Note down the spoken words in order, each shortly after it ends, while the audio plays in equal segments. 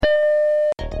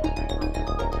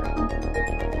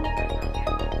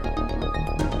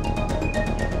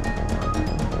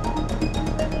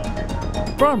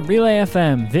From Relay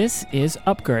FM, this is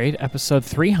Upgrade, episode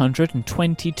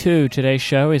 322. Today's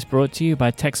show is brought to you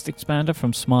by Text Expander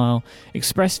from Smile,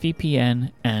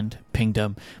 ExpressVPN, and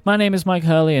Pingdom. My name is Mike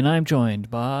Hurley, and I'm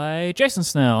joined by Jason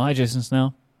Snell. Hi, Jason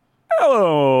Snell.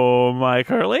 Hello, Mike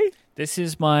Hurley. This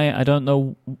is my, I don't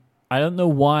know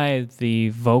why the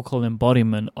vocal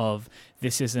embodiment of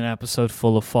this is an episode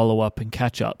full of follow-up and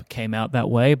catch-up came out that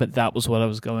way, but that was what I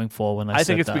was going for when I said that. I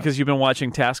think it's because you've been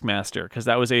watching Taskmaster, because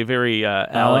that was a very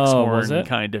Alex Horn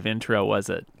kind of intro, was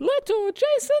it? Little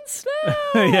Jason Snell!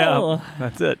 Yeah,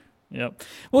 that's it. Yep.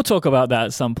 We'll talk about that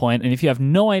at some point, and if you have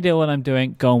no idea what I'm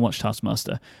doing, go and watch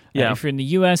Taskmaster. Yeah. If you're in the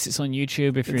US, it's on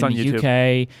YouTube. If you're in the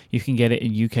UK, you can get it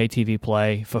in UK TV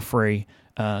Play for free.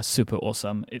 Super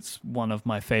awesome. It's one of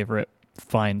my favorite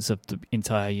finds of the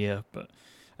entire year, but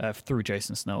through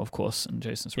Jason Snell, of course, and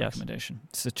Jason's recommendation.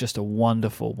 It's just a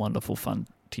wonderful, wonderful, fun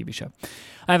TV show.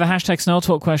 I have a hashtag Snell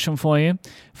Talk question for you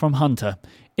from Hunter.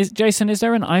 Jason, is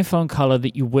there an iPhone color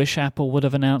that you wish Apple would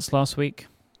have announced last week?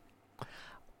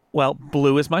 Well,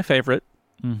 blue is my favorite,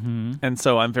 mm-hmm. and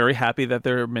so I'm very happy that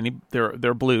there are many. There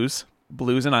are blues in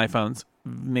iPhones.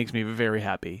 Makes me very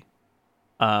happy.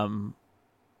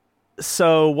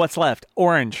 So what's left?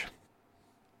 Orange.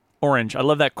 I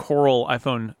love that coral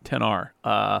iPhone XR.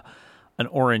 An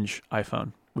orange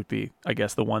iPhone would be, I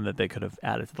guess, the one that they could have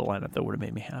added to the lineup that would have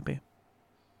made me happy.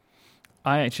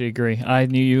 I actually agree. I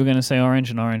knew you were going to say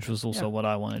orange, and orange was also what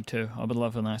I wanted too. I would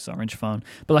love a nice orange phone,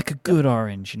 but like a good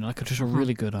orange, like just a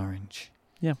really good orange.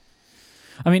 Yeah.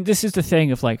 I mean, this is the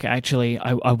thing of like, actually,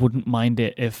 I wouldn't mind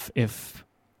it if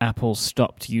Apple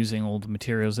stopped using all the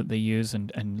materials that they use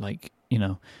and like,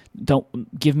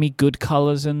 don't give me good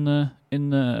colors in the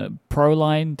Pro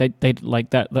line. They like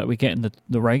that we get in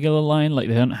the regular line. Like,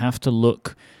 they don't have to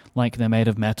look like they're made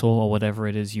of metal or whatever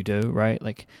it is you do, right?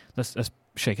 Like, let's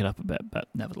shake it up a bit, but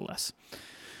nevertheless.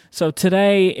 So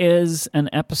today is an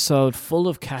episode full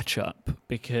of catch-up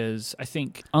because I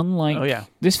think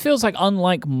this feels like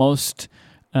unlike most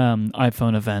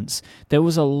iPhone events, there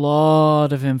was a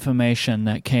lot of information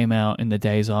that came out in the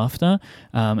days after,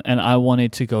 and I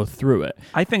wanted to go through it.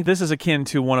 I think this is akin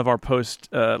to one of our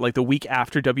like the week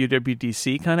after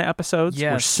WWDC kind of episodes,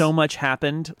 where so much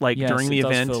happened during the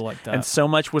event, and so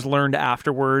much was learned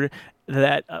afterward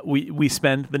that we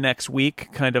spend the next week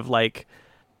kind of like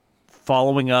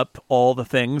following up all the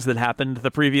things that happened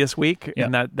the previous week,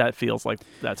 and that feels like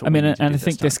that's what we need to do I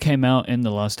think this came out in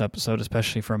the last episode,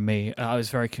 especially from me. I was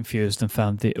very confused and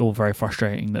found it all very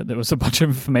frustrating that there was a bunch of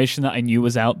information that I knew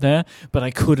was out there, but I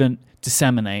couldn't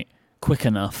disseminate quick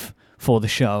enough for the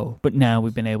show. But now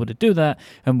we've been able to do that,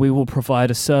 and we will provide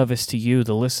a service to you,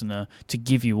 the listener, to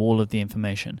give you all of the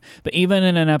information. But even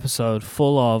in an episode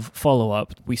full of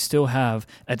follow-up, we still have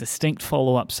a distinct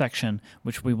follow-up section,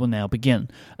 which we will now begin.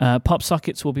 Pop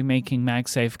sockets will be making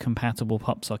MagSafe compatible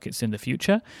pop sockets in the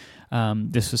future.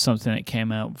 This was something that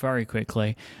came out very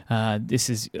quickly. This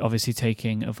is obviously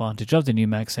taking advantage of the new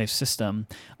MagSafe system.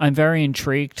 I'm very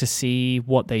intrigued to see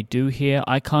what they do here.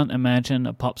 I can't imagine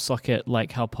a pop socket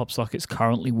like how pop sockets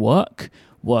currently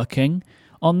working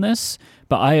on this,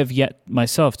 but I have yet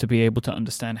myself to be able to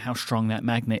understand how strong that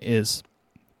magnet is.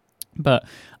 But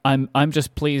I'm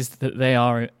just pleased that they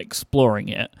are exploring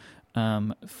it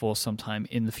for some time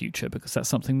in the future, because that's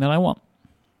something that I want.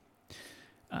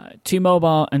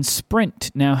 T-Mobile and Sprint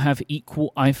now have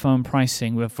equal iPhone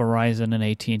pricing with Verizon and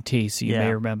AT&T. So you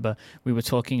may remember we were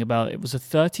talking about it was a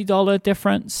 $30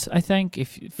 difference, I think.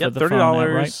 For the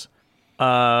 $30,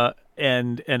 right?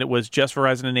 And it was just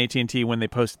Verizon and AT&T when they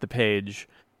posted the page.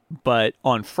 But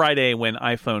on Friday, when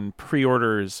iPhone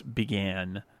pre-orders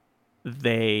began,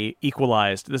 they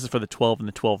equalized. This is for the 12 and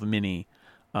the 12 mini.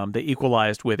 They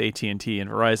equalized with AT&T and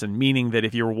Verizon, meaning that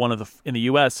if you're in the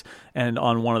U.S. and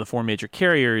on one of the four major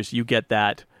carriers, you get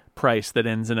that price that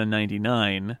ends in a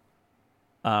 99.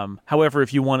 However,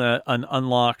 if you want an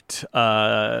unlocked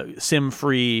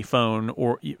SIM-free phone,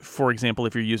 or for example,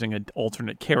 if you're using an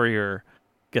alternate carrier,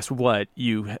 guess what?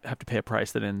 You have to pay a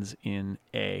price that ends in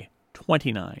a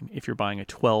 29 if you're buying a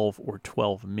 12 or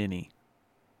 12 mini.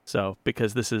 So,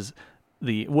 because this is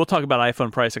we'll talk about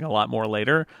iPhone pricing a lot more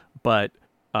later, but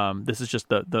this is just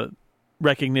the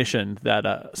recognition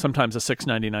that sometimes a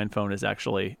 $699 phone is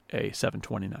actually a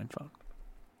 $729 phone.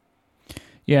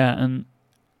 Yeah, and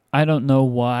I don't know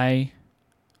why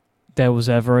there was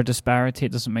ever a disparity.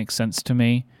 It doesn't make sense to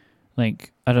me.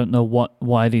 Like, I don't know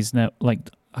why these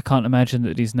I can't imagine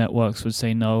that these networks would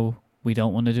say no, we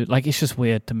don't want to do it. Like, it's just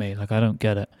weird to me. Like, I don't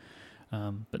get it.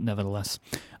 But nevertheless,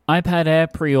 iPad Air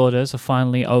pre-orders are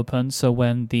finally open, so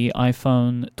when the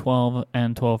iPhone 12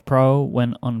 and 12 Pro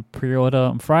went on pre-order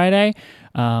on Friday,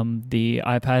 the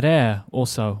iPad Air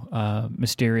also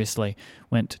mysteriously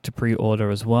went to pre-order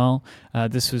as well.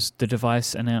 This was the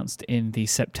device announced in the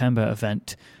September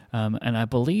event, and I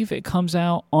believe it comes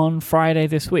out on Friday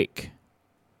this week.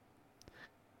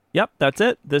 Yep, that's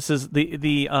it. This is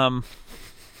the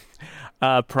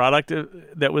product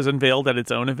that was unveiled at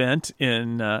its own event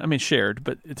shared,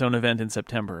 but its own event in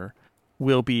September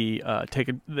will be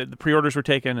taken. The pre-orders were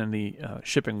taken, and the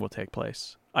shipping will take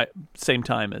place same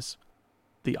time as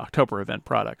the October event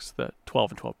products, the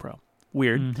 12 and 12 Pro.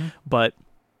 Weird, but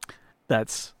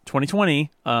that's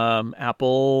 2020.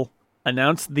 Apple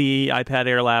announced the iPad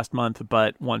Air last month,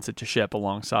 but wants it to ship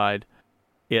alongside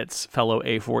its fellow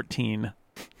A14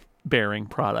 bearing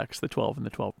products, the 12 and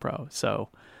the 12 Pro. So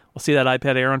we'll see that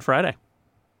iPad Air on Friday.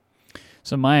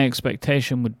 So my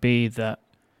expectation would be that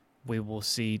we will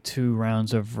see 2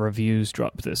 rounds of reviews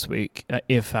drop this week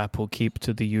if Apple keep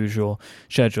to the usual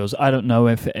schedules. I don't know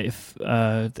if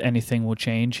anything will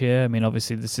change here. I mean,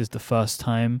 obviously, this is the first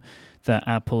time that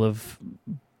Apple have,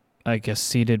 I guess,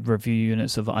 seeded review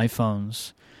units of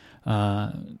iPhones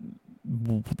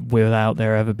without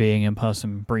there ever being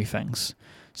in-person briefings.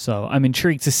 So I'm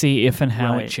intrigued to see if and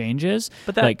how it changes.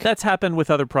 But that's happened with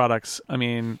other products. I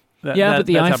mean, but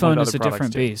the iPhone is a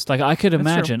different beast. Like, I could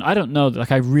imagine, I don't know,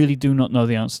 like, I really do not know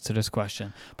the answer to this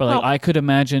question, but like, I could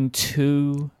imagine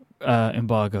 2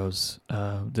 embargoes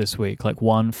this week, like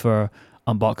one for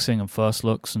unboxing and first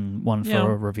looks and one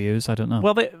for reviews. I don't know.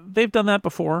 Well, they've done that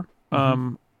before,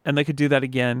 and they could do that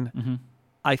again.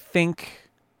 I think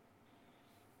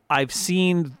I've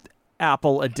seen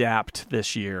Apple adapt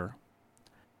this year,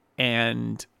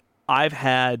 and I've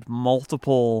had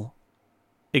multiple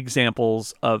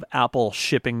examples of Apple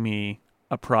shipping me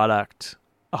a product,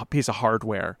 a piece of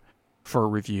hardware for a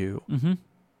review.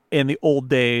 In the old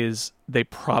days, they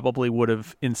probably would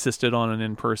have insisted on an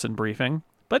in-person briefing,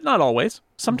 but not always.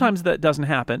 Sometimes that doesn't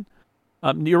happen.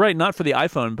 You're right, not for the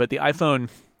iPhone, but the iPhone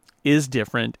is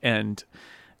different, but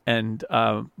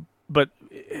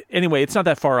anyway, it's not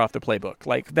that far off the playbook.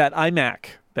 Like that iMac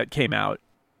that came out,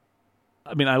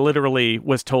 I mean, I literally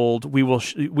was told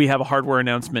we have a hardware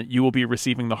announcement. You will be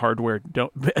receiving the hardware.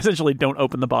 Don't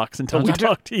open the box until we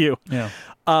talk to you. Yeah.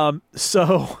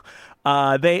 So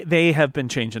they have been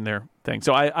changing their thing.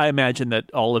 So I imagine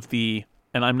that all of the,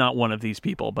 and I'm not one of these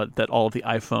people, but that all of the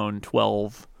iPhone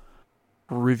 12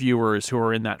 reviewers who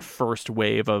are in that first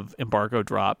wave of embargo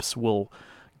drops will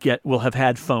have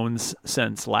had phones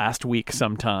since last week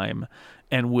sometime,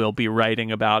 and will be writing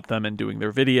about them and doing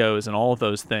their videos and all of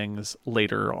those things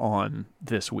later on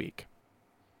this week.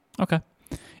 Okay.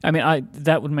 I mean,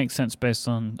 that would make sense based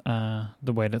on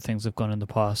the way that things have gone in the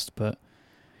past, but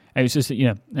it was just,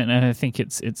 and I think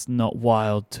it's not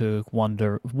wild to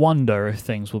wonder if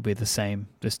things will be the same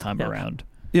this time around.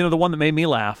 The one that made me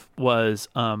laugh was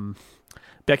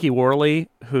Becky Worley,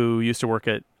 who used to work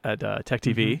at Tech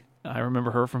TV. I remember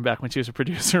her from back when she was a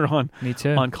producer on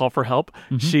Call for Help.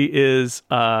 She is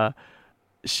the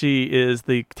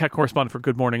tech correspondent for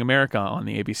Good Morning America on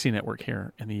the ABC network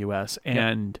here in the U.S.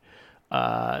 And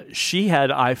she had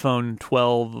iPhone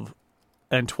 12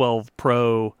 and 12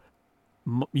 Pro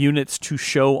units to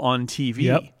show on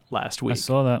TV last week. I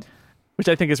saw that. Which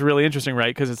I think is really interesting,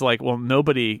 right? Because it's like, well,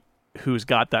 nobody who's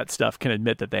got that stuff can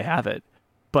admit that they have it.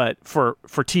 But for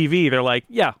TV, they're like,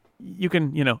 yeah, you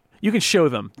can show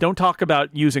them. Don't talk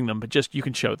about using them, but just you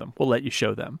can show them. We'll let you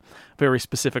show them very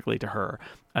specifically to her.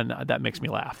 And that makes me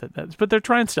laugh. But they're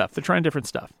trying stuff. They're trying different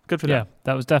stuff. Good for them. Yeah,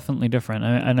 that was definitely different.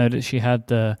 I know that she had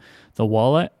the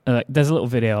wallet. There's a little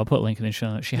video. I'll put a link in the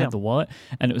show notes. She had the wallet,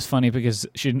 and it was funny because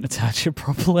she didn't attach it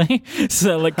properly.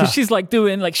 So like, cause she's like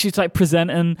she's like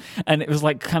presenting, and it was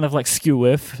like kind of like skew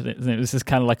with. It was just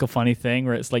kind of like a funny thing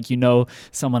where it's like,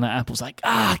 someone at Apple's like,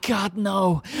 God,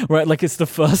 no. Right? Like it's the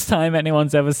first time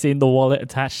anyone's ever seen the wallet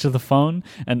attached to the phone,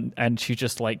 and she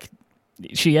just like,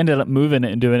 she ended up moving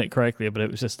it and doing it correctly, but it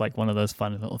was just like one of those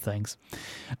funny little things.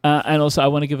 And also I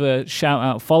want to give a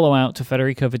follow out to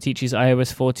Federico Vitici's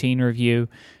iOS 14 review.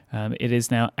 It is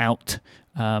now out.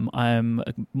 I'm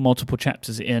multiple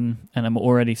chapters in, and I'm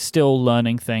already still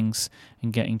learning things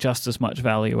and getting just as much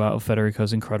value out of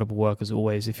Federico's incredible work as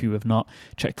always. If you have not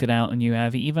checked it out and you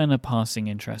have even a passing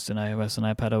interest in iOS and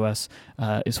iPadOS,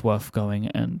 it's worth going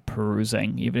and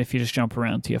perusing. Even if you just jump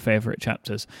around to your favorite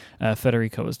chapters,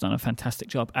 Federico has done a fantastic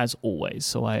job as always.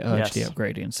 So I urge the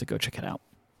Upgradians to go check it out.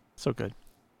 So good.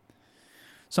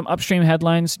 Some upstream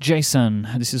headlines. Jason,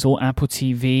 this is all Apple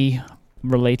TV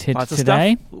related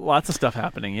today. Lots of stuff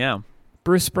happening, yeah.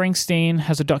 Bruce Springsteen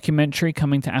has a documentary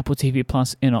coming to Apple TV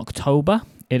Plus in October.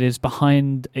 It is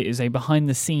a behind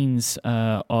the scenes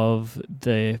of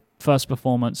the first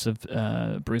performance of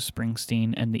Bruce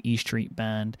Springsteen and the E Street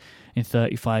Band in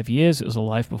 35 years. It was a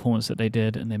live performance that they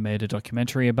did, and they made a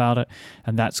documentary about it,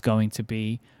 and that's going to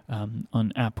be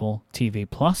on Apple TV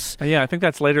Plus. Yeah, I think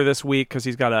that's later this week because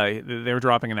they're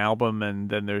dropping an album, and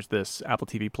then there's this Apple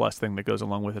TV Plus thing that goes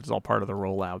along with it. It's all part of the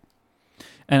rollout.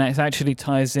 And it actually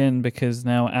ties in because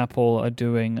now Apple are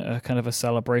doing a kind of a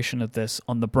celebration of this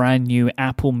on the brand new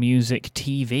Apple Music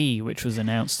TV, which was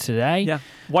announced today. Yeah.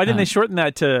 Why didn't they shorten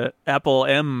that to Apple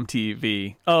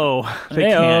MTV? Oh, they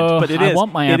can't. But I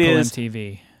want my Apple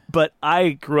MTV. But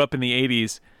I grew up in the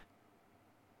 80s.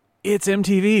 It's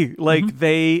MTV. Like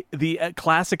the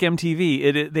classic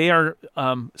MTV. They are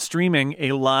streaming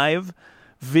a live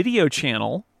video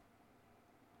channel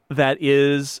that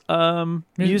is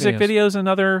music videos and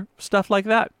other stuff like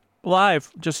that.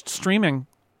 Live, just streaming.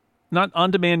 Not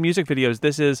on-demand music videos.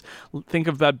 This is, think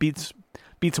of that Beats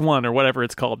One or whatever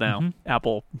it's called now.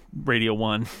 Apple Radio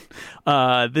One.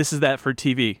 This is that for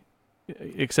TV,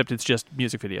 except it's just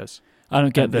music videos. I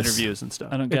don't get this. Interviews and stuff.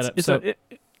 I don't get it. It's an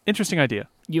interesting idea.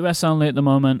 US only at the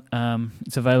moment.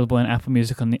 It's available in Apple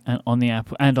Music on the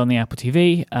Apple and on the Apple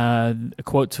TV. A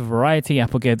quote to Variety.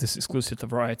 Apple gave this exclusive to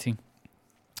Variety.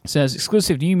 It says,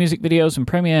 exclusive new music videos and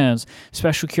premieres,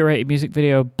 special curated music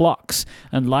video blocks,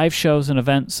 and live shows and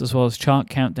events, as well as chart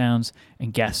countdowns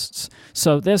and guests.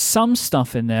 So there's some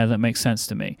stuff in there that makes sense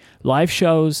to me. Live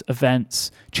shows,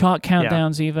 events, chart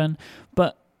countdowns even.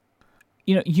 But,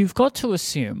 you've got to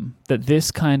assume that this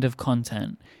kind of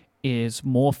content is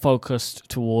more focused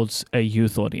towards a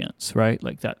youth audience, right?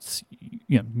 Like that's,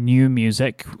 new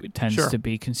music tends to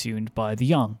be consumed by the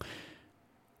young.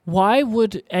 Why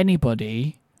would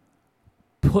anybody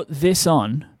put this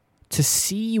on to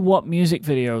see what music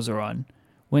videos are on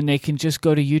when they can just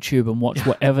go to YouTube and watch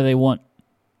whatever they want?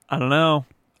 I don't know.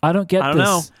 I don't get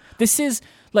this. This is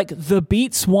like the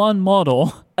Beats One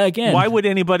model again. Why would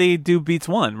anybody do Beats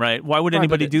One, right? Why would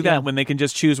anybody do that when they can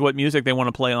just choose what music they want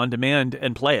to play on demand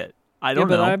and play it? I don't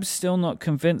know. But I'm still not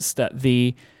convinced that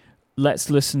the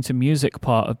let's listen to music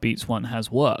part of Beats One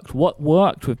has worked. What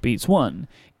worked with Beats One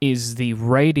is the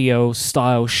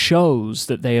radio-style shows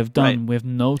that they have done with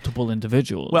notable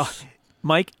individuals. Well,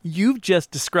 Mike, you've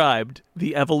just described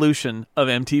the evolution of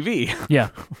MTV. Yeah.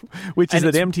 Which is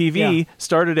that MTV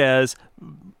started as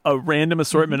a random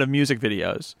assortment of music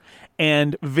videos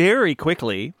and very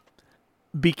quickly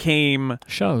became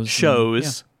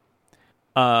shows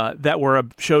that were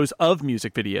shows of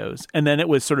music videos, and then it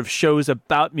was sort of shows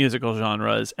about musical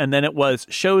genres, and then it was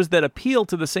shows that appeal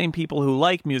to the same people who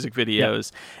like music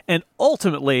videos, and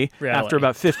ultimately, after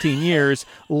about 15 years,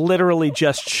 literally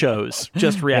just shows,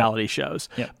 just reality shows.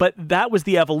 But that was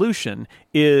the evolution,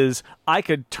 is I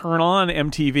could turn on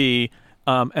MTV,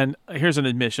 and here's an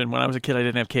admission, when I was a kid I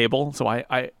didn't have cable, so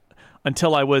I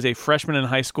until I was a freshman in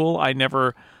high school,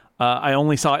 I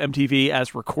only saw MTV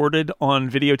as recorded on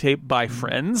videotape by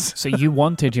friends. So you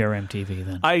wanted your MTV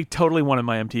then? I totally wanted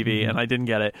my MTV, and I didn't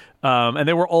get it. And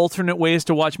there were alternate ways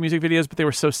to watch music videos, but they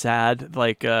were so sad.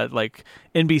 Like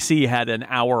NBC had an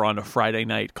hour on a Friday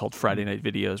night called Friday Night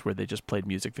Videos, where they just played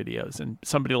music videos. And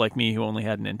somebody like me who only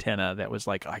had an antenna, that was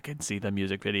like, I can see the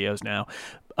music videos now.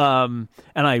 And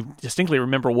I distinctly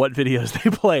remember what videos they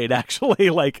played, actually.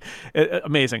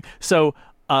 Amazing. So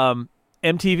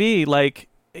MTV,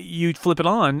 you flip it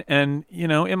on and,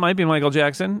 it might be Michael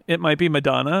Jackson. It might be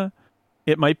Madonna.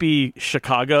 It might be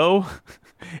Chicago.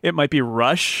 It might be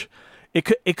Rush. It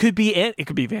could be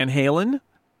Van Halen.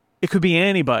 It could be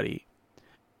anybody.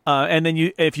 And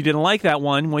then if you didn't like that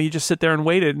one, well, you just sit there and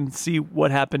waited and see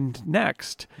what happened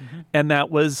next. And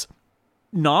that was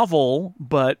novel,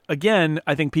 but again,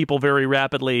 I think people very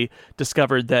rapidly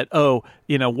discovered that,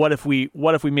 what if we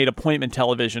made appointment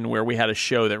television where we had a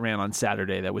show that ran on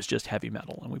Saturday that was just heavy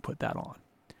metal and we put that on,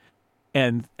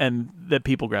 and that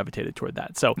people gravitated toward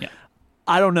that. So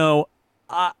I don't know.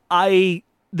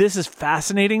 This is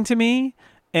fascinating to me,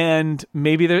 and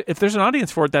maybe if there's an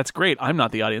audience for it, that's great. I'm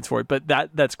not the audience for it, but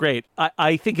that's great.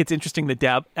 I think it's interesting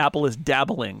that Apple is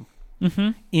dabbling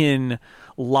in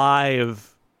live,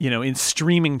 in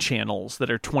streaming channels that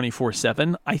are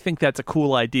 24/7. I think that's a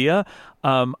cool idea.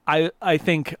 I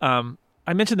think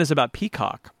I mentioned this about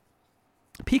Peacock.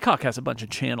 Peacock has a bunch of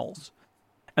channels,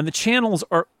 and the channels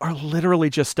are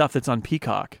literally just stuff that's on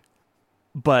Peacock,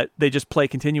 but they just play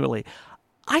continually.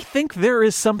 I think there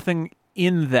is something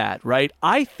in that, right?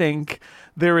 I think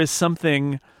there is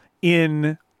something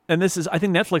in, and I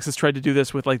think Netflix has tried to do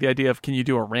this with the idea of, can you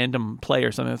do a random play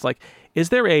or something? It's like, is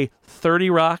there a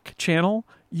 30 Rock channel?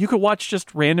 you could watch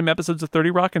just random episodes of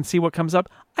 30 Rock and see what comes up.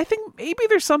 I think maybe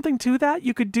there's something to that.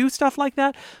 You could do stuff like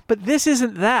that, but this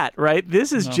isn't that, right?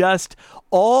 This is just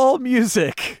all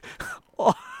music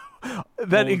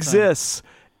that exists.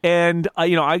 And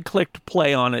I clicked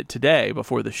play on it today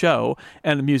before the show,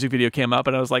 and the music video came up,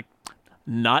 and I was like,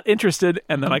 not interested,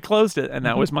 and then I closed it, and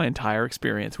that was my entire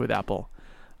experience with Apple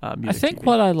Music I think TV.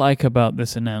 what I like about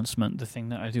this announcement, the thing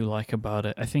that I do like about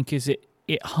it, I think is it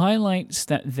highlights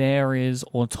that there is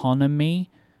autonomy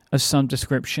of some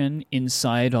description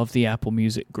inside of the Apple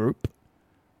Music group.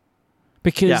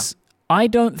 Because I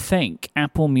don't think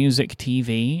Apple Music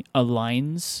TV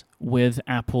aligns with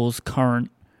Apple's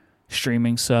current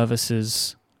streaming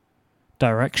services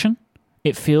direction.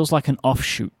 It feels like an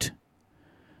offshoot.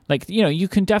 Like, you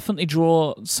can definitely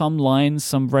draw some lines,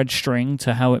 some red string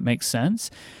to how it makes sense,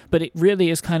 but it really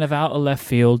is kind of out of left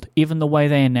field. Even the way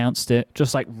they announced it,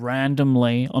 just like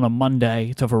randomly on a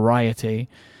Monday to Variety.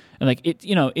 And like it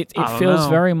feels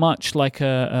very much like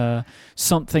a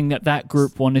something that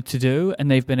group wanted to do,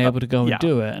 and they've been able to go and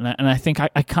do it. And I think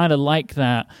I kind of like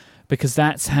that, because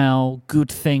that's how good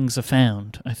things are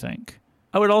found, I think.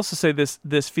 I would also say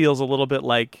this feels a little bit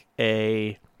like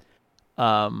an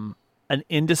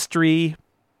industry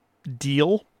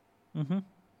deal,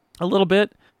 a little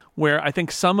bit, where I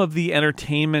think some of the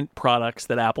entertainment products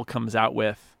that Apple comes out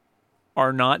with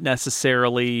are not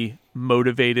necessarily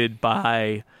motivated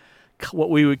by what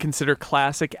we would consider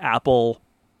classic Apple,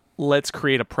 let's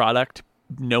create a product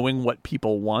knowing what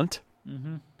people want.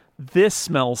 This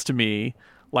smells to me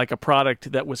like a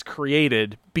product that was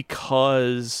created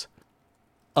because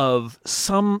of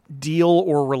some deal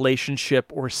or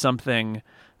relationship or something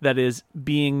that is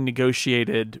being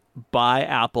negotiated by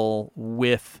Apple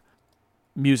with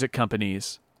music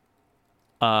companies.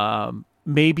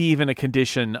 Maybe even a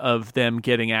condition of them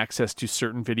getting access to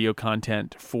certain video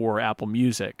content for Apple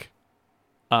Music.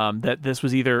 That this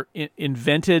was either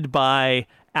invented by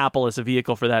Apple as a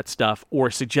vehicle for that stuff,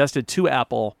 or suggested to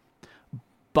Apple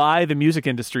by the music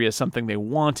industry as something they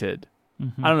wanted.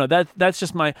 I don't know. That's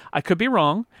just I could be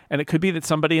wrong, and it could be that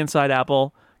somebody inside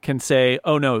Apple can say,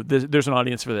 oh no, there's an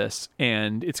audience for this,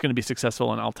 and it's going to be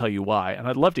successful, and I'll tell you why. And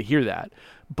I'd love to hear that.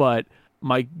 But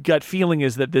my gut feeling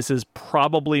is that this is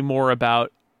probably more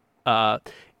about a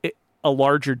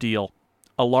larger deal,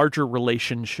 a larger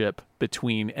relationship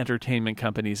between entertainment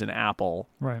companies and Apple.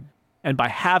 Right. And by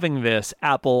having this,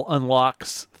 Apple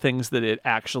unlocks things that it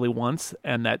actually wants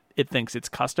and that it thinks its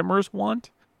customers want.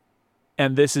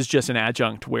 And this is just an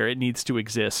adjunct where it needs to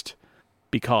exist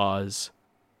because,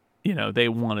 they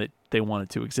want it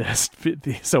to exist.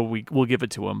 So we'll give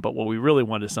it to them. But what we really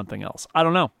want is something else. I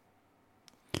don't know.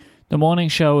 The morning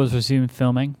show has resumed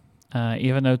filming.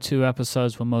 Even though 2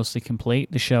 episodes were mostly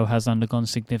complete, the show has undergone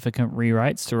significant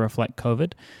rewrites to reflect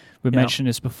COVID. We mentioned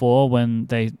this before when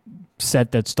they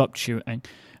said they'd stopped shooting.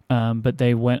 But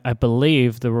they went, I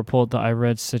believe the report that I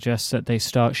read suggests that they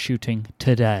start shooting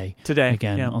today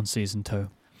again on season 2.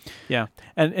 Yeah.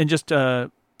 And just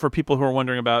for people who are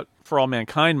wondering about For All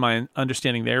Mankind, my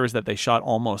understanding there is that they shot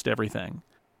almost everything.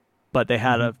 But they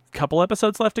had a couple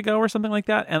episodes left to go or something like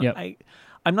that. And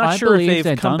I'm not sure if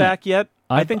they've come back yet.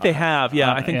 I think they have.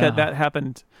 Yeah, I think that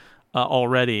happened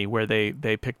already, where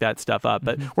they picked that stuff up.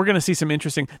 But we're going to see some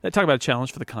interesting... Talk about a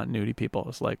challenge for the continuity people.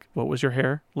 It's like, what was your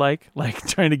hair like? Like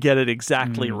trying to get it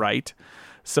exactly right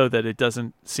so that it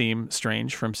doesn't seem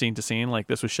strange from scene to scene. Like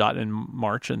this was shot in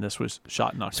March and this was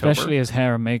shot in October. Especially as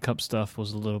hair and makeup stuff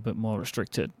was a little bit more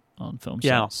restricted on film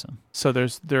sets. So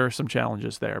there are some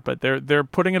challenges there, but they're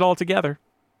putting it all together.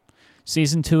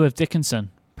 Season 2 of Dickinson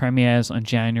premieres on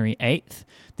January 8th.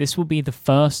 This will be the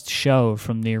first show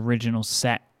from the original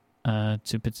set.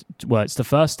 It's the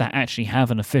first to actually have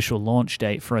an official launch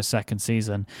date for a second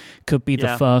season. Could be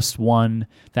the first one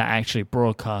that actually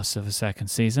broadcasts of a second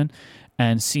season.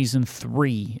 And season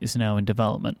 3 is now in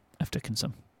development of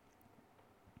Dickinson.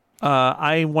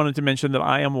 I wanted to mention that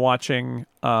I am watching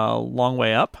Long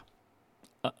Way Up,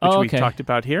 which we've talked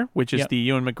about here, which is the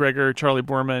Ewan McGregor, Charlie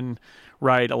Boorman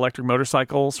ride electric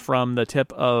motorcycles from the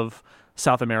tip of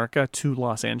South America to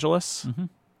Los Angeles.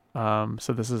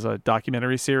 So this is a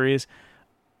documentary series.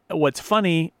 What's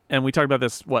funny, and we talked about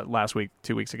this, last week,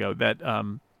 2 weeks ago, that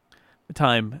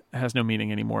time has no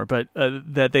meaning anymore, but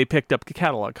that they picked up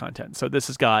catalog content. So this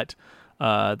has got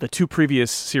the 2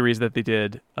 previous series that they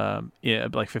did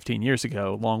like 15 years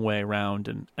ago, Long Way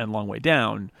Around and Long Way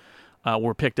Down,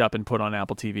 were picked up and put on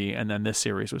Apple TV, and then this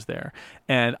series was there.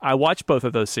 And I watched both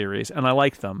of those series, and I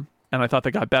liked them. And I thought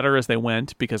they got better as they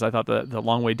went, because I thought the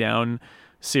Long Way Down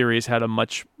series had a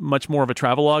much more of a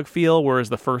travelogue feel, whereas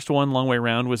the first one, Long Way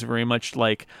Around, was very much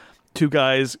like two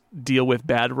guys deal with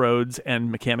bad roads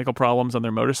and mechanical problems on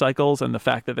their motorcycles, and the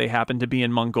fact that they happened to be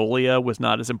in Mongolia was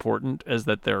not as important as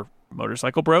that their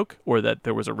motorcycle broke or that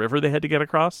there was a river they had to get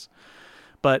across.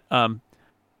 But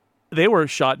they were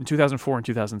shot in 2004 and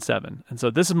 2007. And so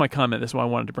this is my comment. This is why I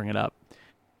wanted to bring it up.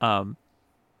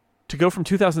 To go from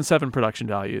 2007 production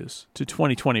values to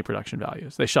 2020 production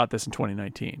values. They shot this in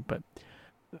 2019. But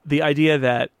the idea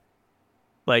that,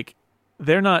 like,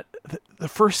 they're not the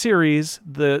first series.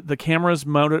 The cameras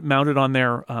mounted on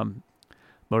their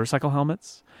motorcycle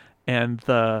helmets, and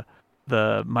the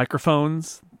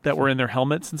microphones that were in their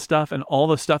helmets and stuff, and all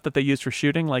the stuff that they used for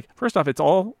shooting. Like, first off, it's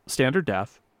all standard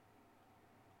def,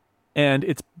 and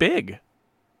it's big,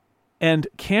 and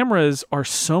cameras are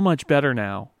so much better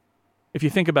now. If you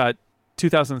think about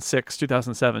 2006,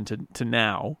 2007 to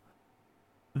now,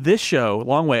 this show,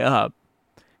 Long Way Up,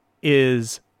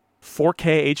 is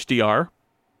 4K HDR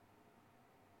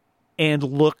and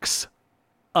looks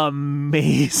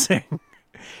amazing.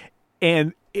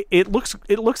 And it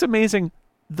looks amazing.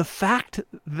 The fact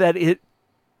that it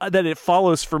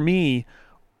follows for me,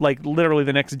 like, literally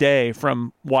the next day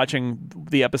from watching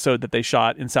the episode that they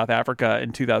shot in South Africa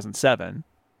in 2007.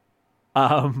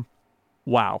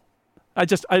 Wow. I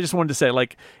just wanted to say,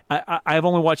 like, I've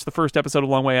only watched the first episode of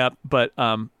Long Way Up, but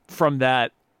from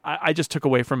that, I just took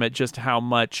away from it just how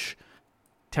much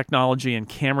technology and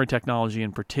camera technology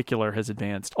in particular has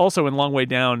advanced. Also, in Long Way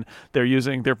Down, they're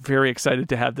very excited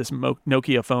to have this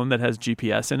Nokia phone that has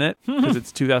GPS in it because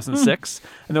it's 2006.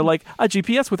 And they're like, a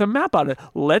GPS with a map on it.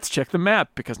 Let's check the map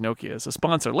because Nokia is a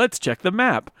sponsor. Let's check the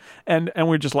map. And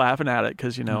we're just laughing at it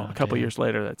because, a couple years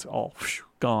later, that's all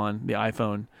gone, the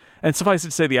iPhone. And suffice it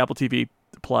to say, the Apple TV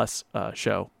Plus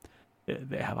show,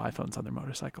 they have iPhones on their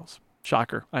motorcycles.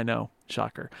 Shocker, I know,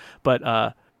 shocker. But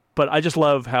I just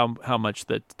love how much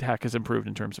the tech has improved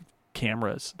in terms of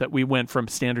cameras. That we went from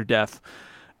standard def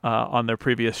on their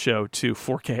previous show to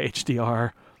 4K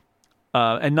HDR,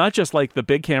 and not just like the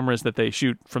big cameras that they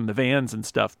shoot from the vans and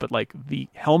stuff, but like the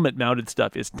helmet-mounted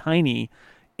stuff is tiny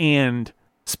and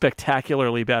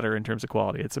spectacularly better in terms of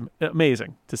quality. It's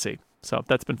amazing to see. So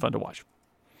that's been fun to watch.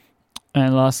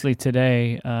 And lastly,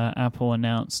 today, Apple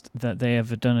announced that they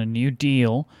have done a new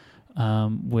deal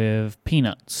with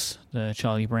Peanuts, the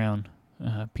Charlie Brown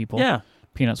people. Yeah.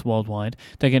 Peanuts Worldwide.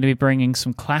 They're going to be bringing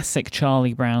some classic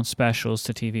Charlie Brown specials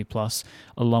to TV Plus,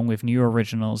 along with new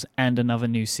originals and another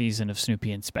new season of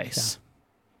Snoopy in Space.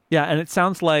 Yeah, and it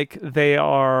sounds like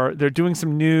they're doing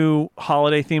some new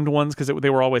holiday-themed ones because they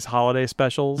were always holiday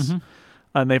specials. Mm-hmm.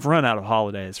 And they've run out of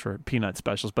holidays for Peanut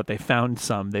specials, but they found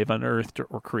some. They've unearthed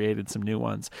or created some new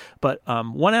ones. But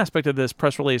one aspect of this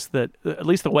press release that, at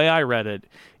least the way I read it,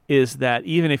 is that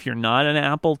even if you're not an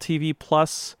Apple TV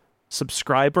Plus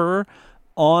subscriber,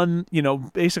 on,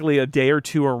 basically a day or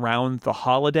two around the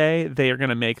holiday, they are going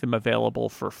to make them available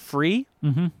for free.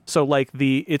 Mm-hmm. So like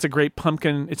the Great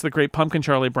Pumpkin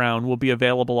Charlie Brown will be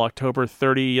available October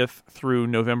 30th through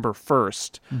November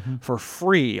 1st for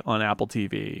free on Apple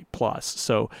TV Plus.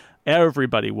 So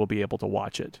everybody will be able to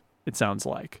watch it, it sounds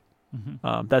like.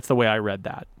 Mm-hmm. That's the way I read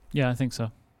that. Yeah, I think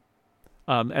so.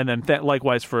 And then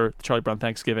likewise for Charlie Brown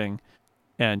Thanksgiving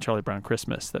and Charlie Brown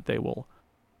Christmas, that they will...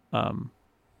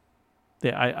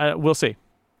 we'll see.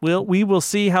 We will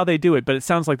see how they do it, but it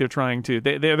sounds like they're trying to.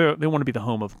 They want to be the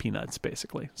home of Peanuts,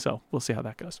 basically. So we'll see how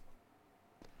that goes.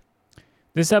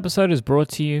 This episode is brought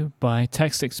to you by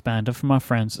Text Expander from our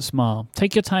friends at Smile.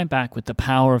 Take your time back with the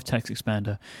power of Text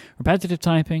Expander. Repetitive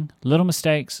typing, little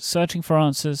mistakes, searching for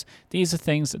answers, these are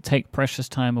things that take precious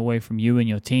time away from you and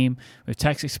your team. With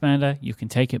Text Expander, you can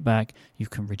take it back. You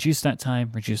can reduce that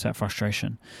time, reduce that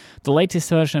frustration. The latest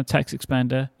version of Text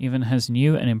Expander even has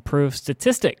new and improved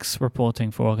statistics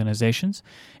reporting for organizations,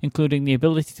 including the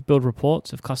ability to build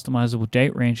reports of customizable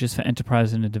date ranges for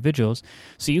enterprise and individuals,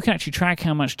 so you can actually track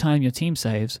how much time your team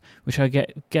saves, which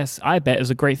I bet is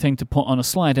a great thing to put on a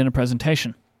slide in a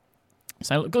presentation.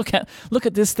 So look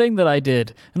at this thing that I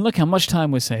did, and look how much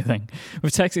time we're saving.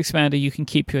 With Text Expander, you can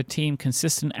keep your team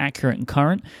consistent, accurate, and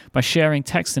current by sharing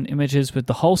text and images with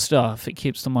the whole staff. It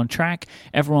keeps them on track.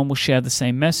 Everyone will share the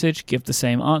same message, give the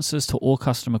same answers to all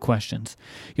customer questions.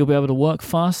 You'll be able to work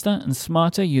faster and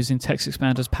smarter using Text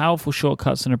Expander's powerful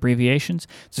shortcuts and abbreviations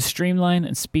to streamline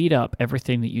and speed up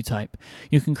everything that you type.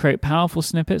 You can create powerful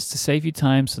snippets to save you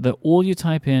time so that all you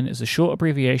type in is a short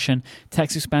abbreviation.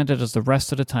 Text Expander does the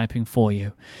rest of the typing for you. for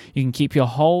you. You can keep your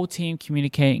whole team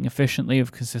communicating efficiently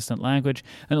with consistent language,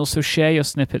 and also share your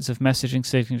snippets of messaging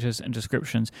signatures and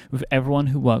descriptions with everyone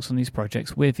who works on these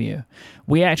projects with you.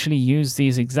 We actually use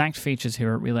these exact features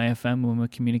here at Relay FM when we're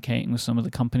communicating with some of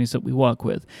the companies that we work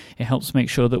with. It helps make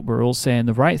sure that we're all saying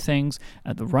the right things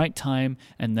at the right time,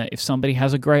 and that if somebody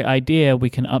has a great idea, we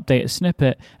can update a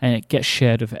snippet and it gets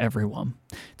shared with everyone.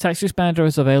 Text Expander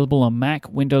is available on Mac,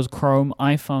 Windows, Chrome,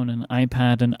 iPhone, and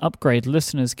iPad, and upgrade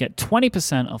listeners get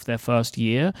 20% off their first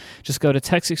year. Just go to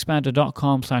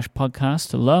textexpander.com/podcast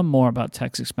to learn more about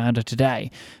Text Expander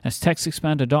today. That's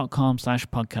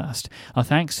textexpander.com/podcast. Our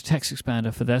thanks to Text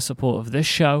Expander for their support of this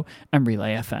show and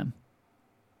Relay FM.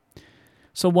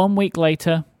 So 1 week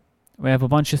later, we have a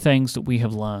bunch of things that we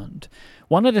have learned.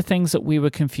 One of the things that we were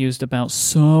confused about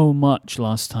so much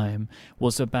last time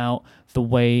was about the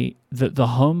way that the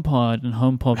HomePod and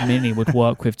HomePod Mini would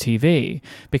work with TV,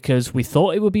 because we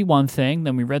thought it would be one thing,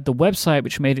 then we read the website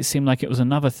which made it seem like it was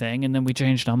another thing, and then we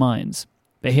changed our minds.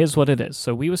 But here's what it is.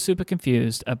 So we were super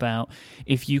confused about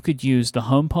if you could use the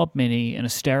HomePod Mini in a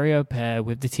stereo pair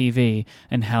with the TV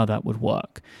and how that would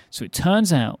work. So it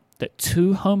turns out that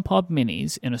 2 HomePod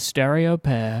Minis in a stereo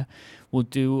pair will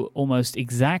do almost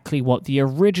exactly what the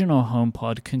original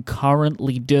HomePod can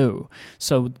currently do.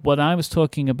 So what I was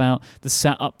talking about, the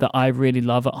setup that I really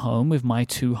love at home with my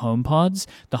 2 HomePods,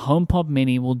 the HomePod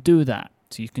Mini will do that.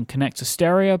 So you can connect a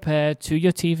stereo pair to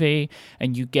your TV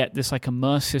and you get this like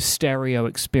immersive stereo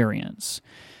experience.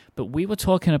 But we were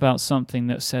talking about something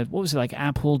that said, what was it, like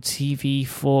Apple TV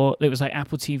it was like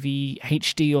Apple TV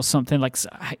HD or something, like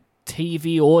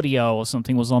TV audio or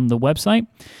something was on the website.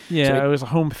 Yeah, so it was a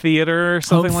home theater or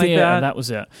something like that. That was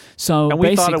it. So and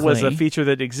we thought it was a feature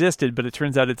that existed, but it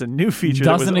turns out it's a new feature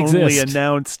that was only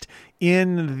announced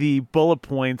in the bullet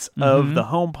points of the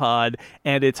HomePod,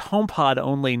 and it's HomePod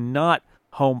only, not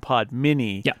HomePod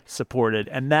Mini supported.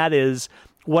 And that is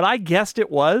what I guessed it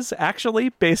was, actually,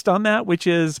 based on that, which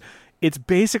is it's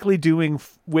basically doing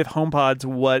with HomePods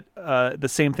what the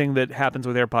same thing that happens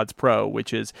with AirPods Pro,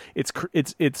 which is it's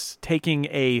taking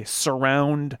a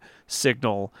surround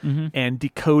signal and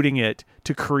decoding it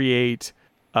to create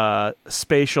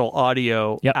spatial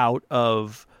audio out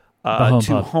of 2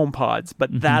 HomePods,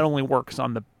 but that only works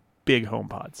on the big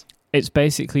HomePods. It's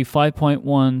basically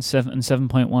 5.1, 7, and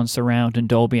 7.1 surround and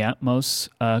Dolby Atmos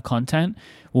content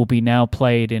will be now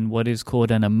played in what is called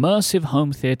an immersive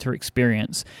home theater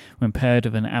experience when paired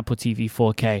with an Apple TV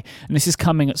 4K. And this is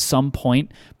coming at some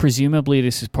point. Presumably,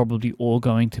 this is probably all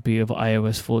going to be of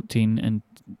iOS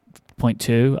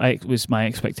 14.2. Was my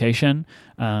expectation.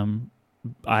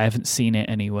 I haven't seen it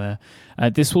anywhere.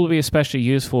 This will be especially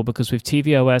useful because with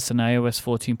tvOS and iOS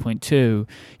 14.2,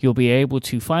 you'll be able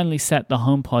to finally set the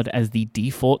HomePod as the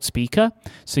default speaker,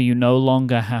 so you no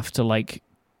longer have to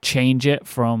change it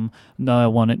from, no, I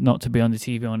want it not to be on the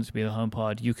TV, I want it to be the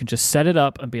HomePod. You can just set it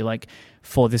up and be like,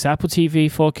 for this Apple TV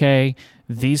 4K,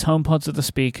 these HomePods are the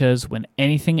speakers. When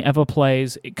anything ever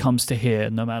plays, it comes to here,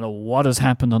 no matter what has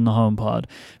happened on the HomePod.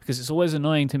 Because it's always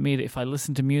annoying to me that if I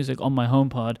listen to music on my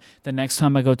HomePod, the next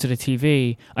time I go to the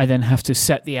TV, I then have to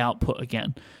set the output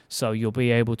again. So you'll be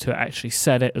able to actually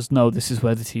set it as, no, this is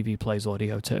where the TV plays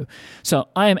audio to. So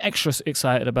I am extra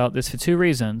excited about this for 2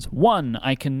 reasons. One,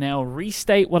 I can now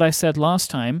restate what I said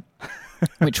last time,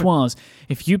 which was,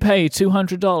 if you pay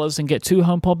 $200 and get 2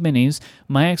 HomePod Minis,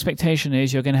 my expectation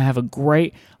is you're going to have a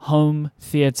great home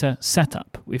theater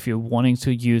setup if you're wanting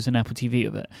to use an Apple TV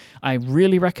with it. I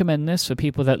really recommend this for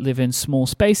people that live in small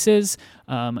spaces,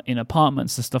 in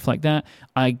apartments and stuff like that.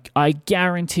 I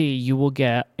guarantee you will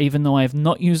get, even though I have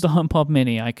not used the HomePod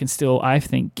Mini, I can still, I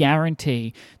think,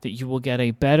 guarantee that you will get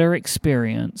a better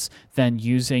experience than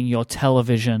using your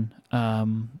television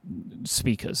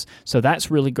speakers. So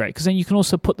that's really great, because then you can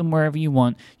also put them wherever you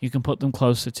want. You can put them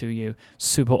closer to you.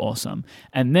 Super awesome.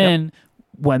 And then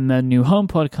when the new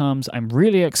HomePod comes, I'm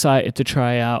really excited to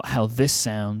try out how this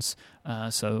sounds.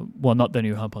 Not the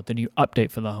new HomePod, the new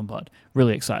update for the HomePod.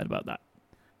 Really excited about that.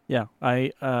 Yeah,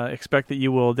 I expect that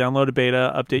you will download a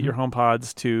beta, update your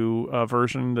HomePods to a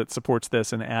version that supports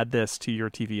this, and add this to your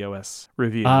tvOS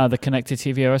review. The connected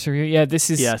tvOS review. Yeah, this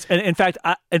is yes. And in fact,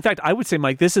 I would say,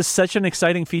 Mike, this is such an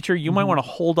exciting feature. You might want to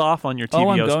hold off on your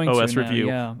tvOS review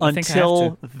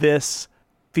until this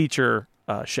feature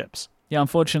ships. Yeah,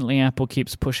 unfortunately, Apple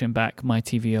keeps pushing back my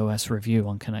tvOS review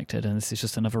on connected, and this is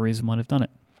just another reason why they've done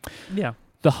it. Yeah.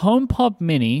 The HomePod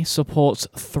Mini supports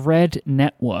Thread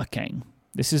networking.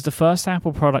 This is the first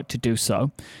Apple product to do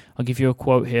so. I'll give you a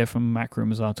quote here from a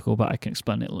MacRumors article, but I can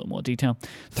explain it in a little more detail.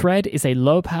 Thread is a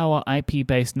low-power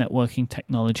IP-based networking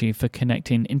technology for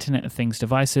connecting Internet of Things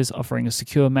devices, offering a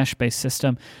secure mesh-based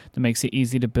system that makes it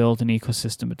easy to build an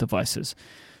ecosystem of devices.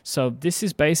 So this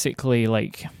is basically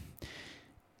like...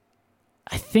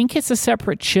 I think it's a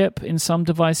separate chip in some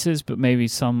devices, but maybe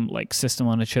some like system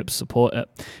on a chip support it.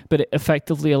 But it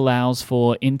effectively allows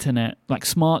for internet, like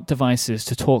smart devices,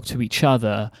 to talk to each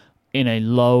other in a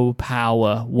low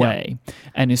power way,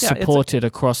 and is supported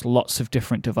across lots of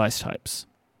different device types.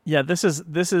 Yeah, this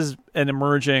is an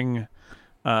emerging.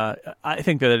 I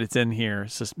think that it's in here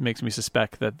makes me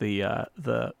suspect that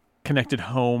the connected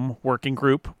home working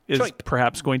group is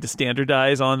perhaps going to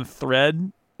standardize on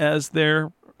Thread as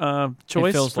their choice.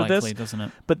 It feels for likely, this, doesn't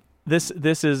it? But this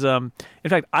is in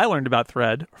fact, I learned about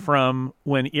Thread from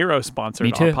when Eero sponsored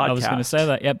Me too. our podcast. I was going to say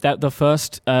that. Yep, that the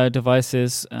first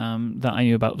devices that I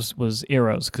knew about was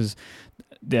Eeros, because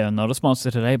they're not a sponsor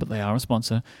today, but they are a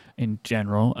sponsor in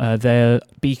general. They're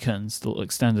beacons, the little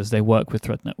extenders. They work with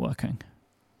Thread networking.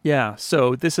 Yeah.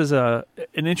 So this is an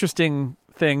interesting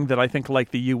thing that I think, like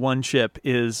the U1 chip,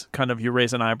 is kind of you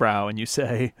raise an eyebrow and you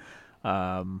say,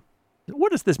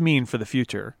 what does this mean for the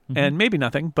future? Mm-hmm. And maybe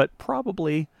nothing, but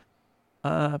probably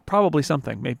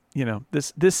something. Maybe,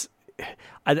 this.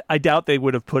 I doubt they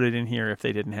would have put it in here if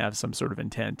they didn't have some sort of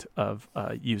intent of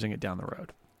using it down the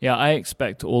road. Yeah, I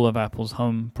expect all of Apple's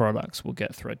home products will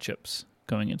get Thread chips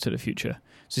going into the future.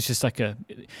 So it's just like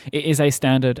it is a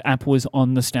standard. Apple is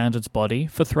on the standards body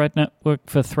for Thread network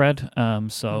for Thread.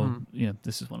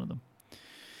 This is one of them.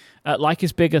 Like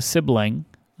its bigger sibling,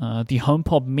 the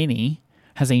HomePod Mini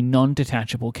has a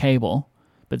non-detachable cable,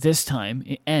 but this time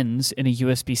it ends in a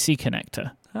USB-C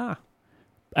connector.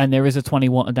 And there is a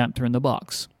 20-watt adapter in the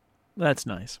box. That's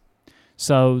nice.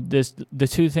 So there's the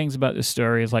two things about this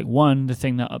story is, like, one, the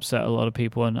thing that upset a lot of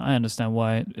people, and I understand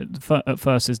why at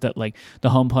first, is that like the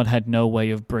HomePod had no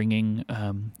way of bringing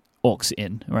aux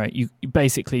in, right? You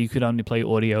could only play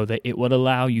audio that it would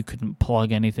allow. You couldn't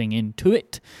plug anything into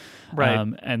it. Right.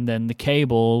 And then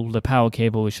the power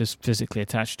cable was just physically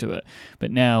attached to it.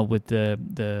 But now with the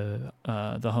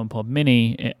HomePod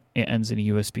Mini, it ends in a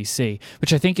USB-C,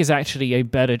 which I think is actually a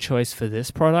better choice for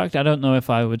this product. I don't know if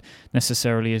I would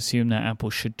necessarily assume that Apple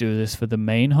should do this for the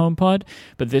main HomePod,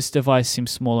 but this device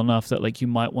seems small enough that like you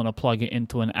might want to plug it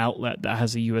into an outlet that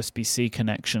has a USB-C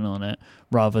connection on it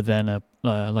rather than a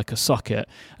socket.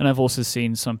 And I've also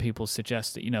seen some people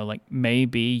suggest that, like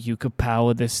maybe you could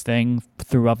power this thing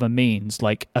through other means,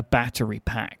 like a battery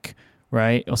pack,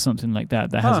 right? Or something like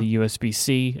that has a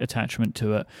USB-C attachment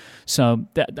to it. So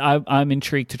I'm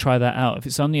intrigued to try that out. If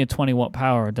it's only a 20-watt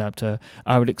power adapter,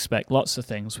 I would expect lots of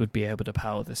things would be able to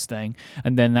power this thing.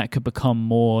 And then that could become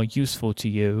more useful to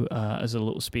you as a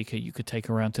little speaker you could take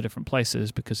around to different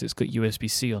places because it's got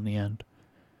USB-C on the end.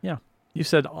 Yeah. You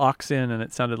said aux in, and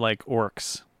it sounded like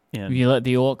orcs in. You let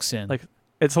the aux in. Like,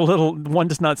 it's a little... One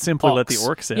does not simply let the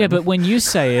orcs in. Yeah, but when you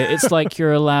say it, it's like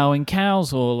you're allowing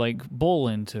cows or like bull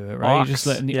into it, right? You're just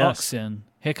letting the aux in.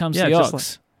 Here comes the aux.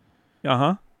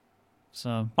 Uh-huh.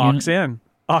 So aux in.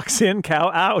 Aux in,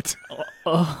 cow out.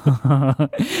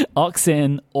 Aux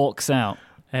in, aux out.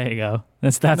 There you go.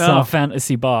 That's our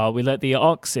fantasy bar. We let the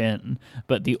aux in,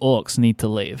 but the aux need to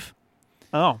leave.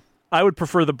 Oh. I would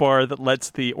prefer the bar that lets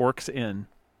the orcs in,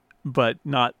 but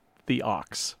not the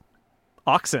ox.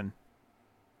 Oxen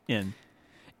in.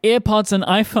 AirPods and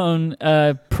iPhone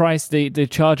price, the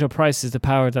charger prices, the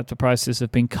power adapter prices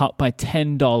have been cut by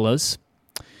 $10.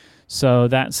 So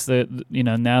that's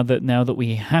now that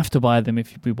we have to buy them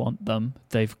if we want them,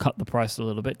 they've cut the price a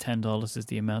little bit. $10 is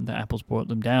the amount that Apple's brought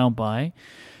them down by.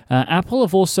 Apple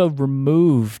have also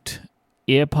removed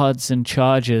AirPods and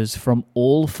chargers from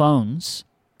all phones.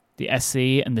 The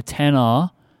SE and the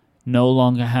 10R no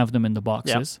longer have them in the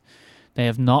boxes. Yep. They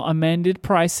have not amended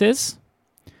prices.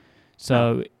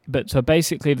 So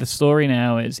basically the story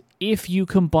now is if you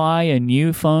can buy a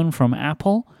new phone from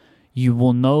Apple, you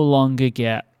will no longer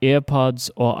get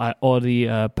AirPods or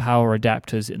the power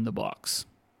adapters in the box.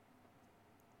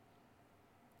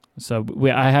 So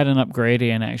I had an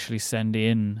upgrading actually send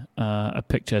in a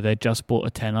picture. They just bought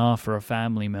a 10R for a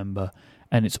family member,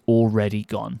 and it's already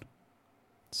gone.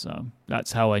 So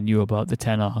that's how I knew about the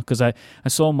 10R, because I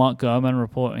saw Mark Gurman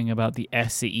reporting about the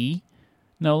SE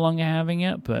no longer having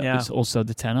it, but it's also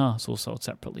the 10R. It's all sold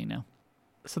separately now.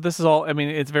 So this is all, I mean,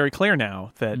 it's very clear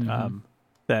now that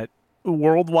that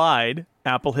worldwide,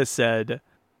 Apple has said,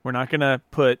 we're not going to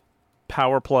put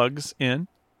power plugs in,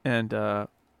 and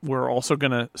we're also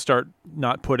going to start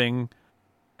not putting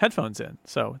headphones in.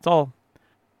 So it's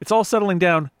all settling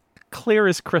down clear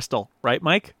as crystal, right,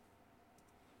 Mike?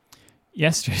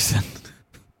 Yes, Jason.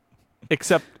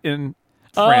 Except in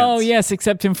France. Oh, yes,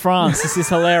 except in France. This is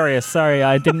hilarious. Sorry,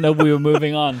 I didn't know we were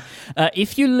moving on.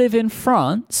 If you live in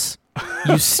France,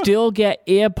 you still get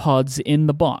earpods in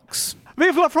the box.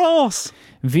 Vive la France!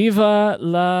 Viva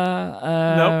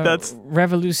la Nope, that's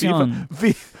Revolution.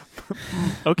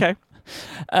 Okay.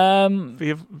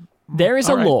 There is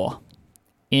a right. law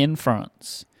in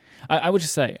France. I would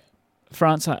just say,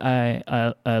 France,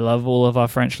 I love all of our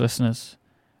French listeners.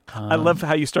 I love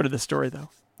how you started the story, though.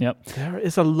 Yep. There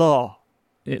is a law.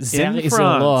 There in is a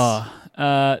France.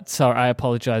 law. Sorry, I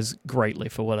apologize greatly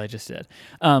for what I just did.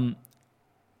 The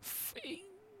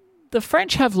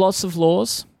French have lots of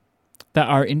laws that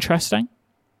are interesting.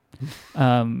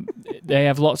 They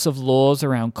have lots of laws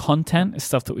around content,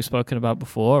 stuff that we've spoken about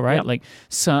before, right? Yep. Like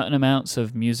certain amounts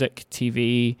of music,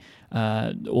 TV,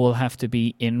 all have to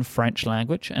be in French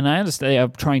language. And I understand they are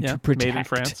trying to protect made in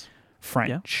France.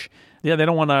 French. Yeah, they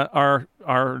don't want our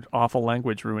awful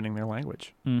language ruining their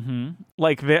language. Mm-hmm.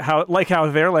 Like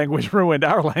how their language ruined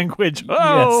our language.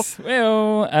 Oh, Yes.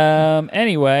 Well,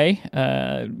 anyway,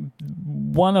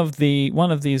 one of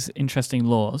these interesting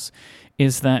laws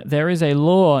is that there is a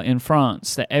law in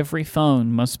France that every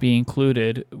phone must be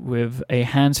included with a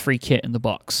hands-free kit in the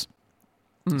box.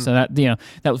 So that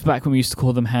that was back when we used to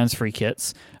call them hands-free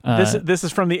kits. This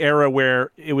is from the era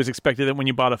where it was expected that when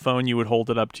you bought a phone, you would hold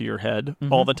it up to your head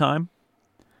all the time.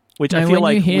 Which I feel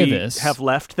like we have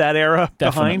left that era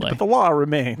behind, but the law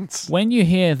remains. When you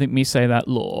hear me say that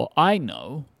law, I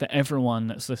know that everyone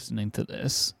that's listening to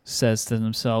this says to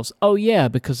themselves, "Oh yeah,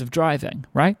 because of driving,"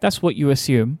 right? That's what you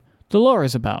assume the law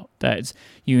is about. That is,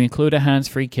 you include a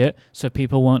hands-free kit so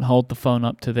people won't hold the phone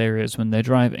up to their ears when they're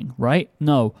driving, right?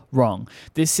 No, wrong.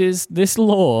 This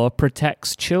law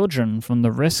protects children from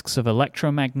the risks of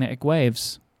electromagnetic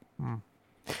waves.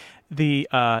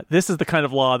 This is the kind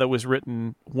of law that was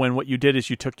written when what you did is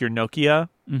you took your Nokia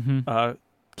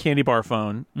candy bar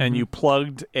phone and you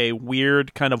plugged a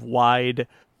weird kind of wide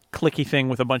clicky thing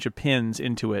with a bunch of pins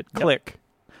into it. Yep. Click.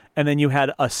 And then you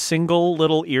had a single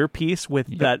little earpiece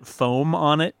with that foam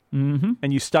on it, and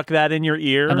you stuck that in your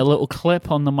ear. And a little clip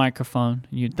on the microphone.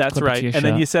 That's right. And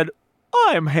then you said,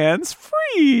 "I'm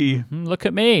hands-free." Look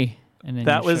at me. And then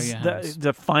that was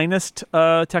the finest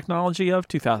technology of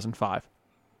 2005.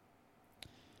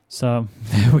 So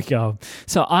there we go.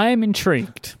 So I am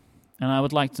intrigued, and I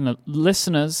would like to know,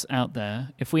 listeners out there,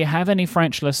 if we have any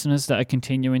French listeners that are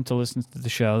continuing to listen to the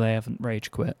show, they haven't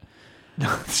rage quit.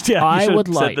 Yeah, I would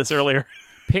like said this earlier.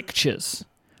 Pictures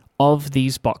of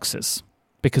these boxes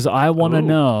because I want to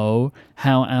know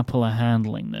how Apple are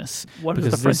handling this. What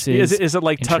is the French? Is it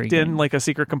like tucked in like a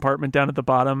secret compartment down at the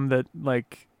bottom that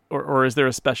like, or is there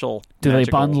a special? Do they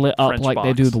bundle it up French like box?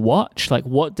 they do the watch? Like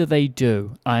what do they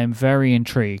do? I am very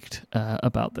intrigued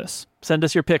about this. Send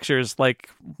us your pictures like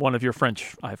one of your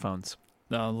French iPhones.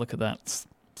 Oh, look at that. It's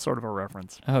sort of a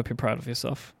reference. I hope you're proud of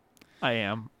yourself. I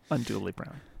am unduly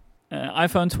proud.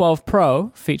 iPhone 12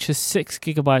 Pro features 6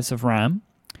 gigabytes of RAM.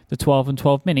 The 12 and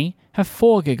 12 mini have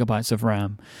 4 gigabytes of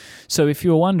RAM. So if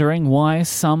you're wondering why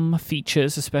some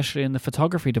features, especially in the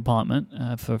photography department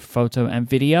for photo and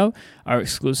video, are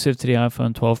exclusive to the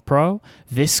iPhone 12 Pro,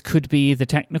 this could be the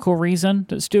technical reason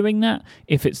that's doing that,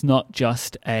 if it's not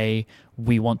just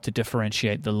we want to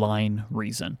differentiate the line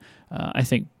reason. I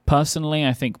think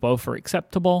both are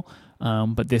acceptable.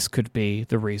 But this could be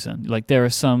the reason. Like there are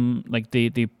some, like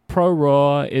the Pro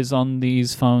RAW is on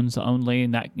these phones only,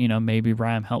 and that maybe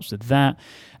RAM helps with that.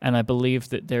 And I believe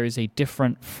that there is a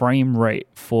different frame rate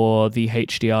for the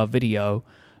HDR video.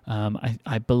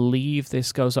 I believe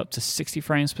this goes up to 60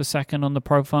 frames per second on the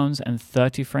Pro phones and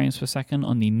 30 frames per second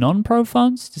on the non-Pro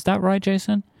phones. Is that right,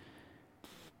 Jason?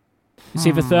 It's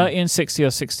either 30 and 60 or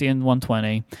 60 and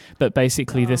 120, but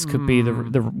basically this could be the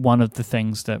one of the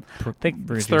things that I think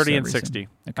it's 30 and 60.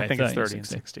 Okay, I think it's 30 and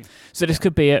 60. So this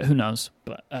could be it. Who knows?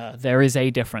 But there is a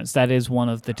difference. That is one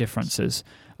of the differences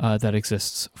that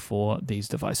exists for these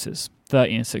devices.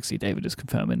 30 and 60, David is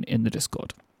confirming in the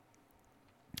Discord.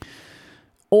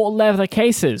 All leather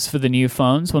cases for the new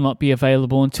phones will not be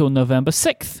available until November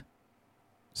 6th.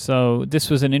 So this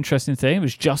was an interesting thing. It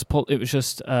was just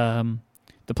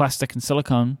the plastic and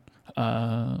silicone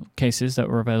cases that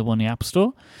were available in the Apple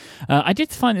Store. I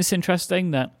did find this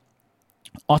interesting that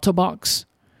Otterbox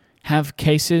have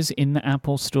cases in the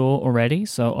Apple Store already.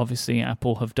 So obviously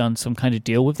Apple have done some kind of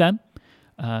deal with them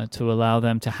to allow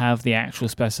them to have the actual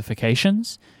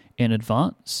specifications in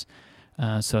advance.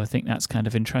 So I think that's kind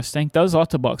of interesting. Those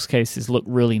Otterbox cases look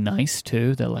really nice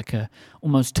too. They're like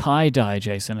almost tie-dye,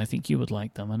 Jason. I think you would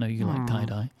like them. I know you like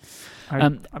tie-dye.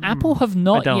 Apple have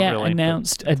not yet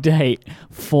announced a date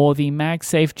for the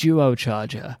MagSafe Duo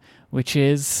charger, which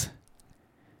is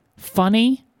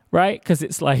funny, right? Because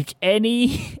it's like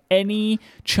any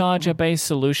charger-based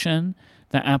solution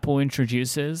that Apple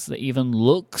introduces that even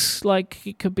looks like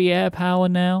it could be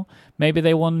AirPower now. Maybe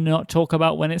they want to not talk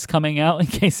about when it's coming out in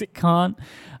case it can't.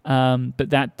 But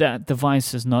that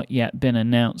device has not yet been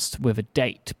announced with a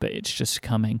date, but it's just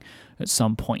coming at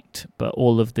some point. But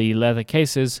all of the leather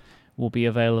cases will be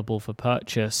available for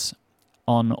purchase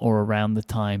on or around the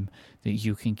time that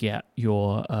you can get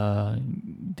your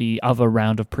the other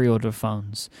round of pre-order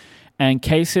phones. And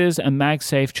cases and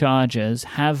MagSafe chargers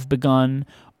have begun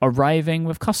arriving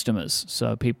with customers.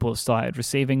 So people have started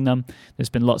receiving them. There's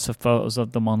been lots of photos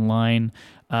of them online.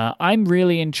 I'm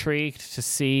really intrigued to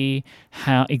see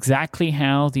exactly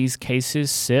how these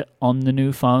cases sit on the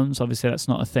new phones. Obviously, that's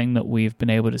not a thing that we've been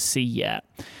able to see yet,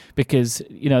 because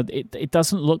it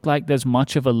doesn't look like there's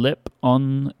much of a lip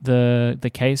on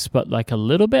the case, but like a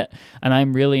little bit. And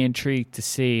I'm really intrigued to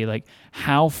see like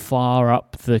how far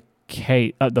up the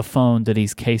phone do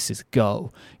these cases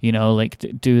go. Like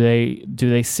do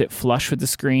they sit flush with the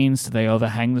screens? Do they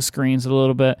overhang the screens a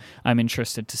little bit? I'm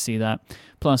interested to see that.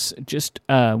 Plus, just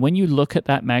when you look at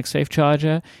that MagSafe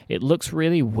charger, it looks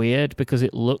really weird because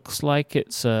it looks like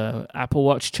it's a Apple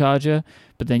Watch charger,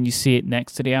 but then you see it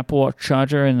next to the Apple Watch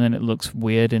charger, and then it looks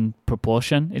weird in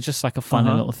proportion. It's just like a funny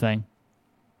little thing.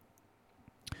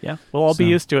 Yeah, we'll all be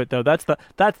used to it though. That's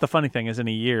the funny thing is in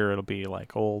a year it'll be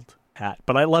like old hat.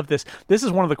 But I love this. This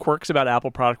is one of the quirks about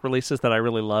Apple product releases that I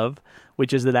really love,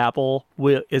 which is that Apple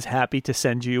is happy to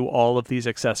send you all of these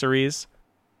accessories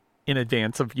in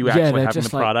advance of you actually having the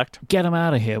product. Get them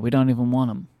out of here. We don't even want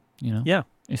them. Yeah.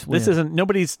 It's weird. This isn't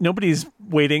nobody's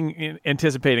waiting,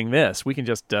 anticipating this. We can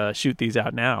just shoot these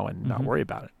out now and not worry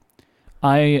about it.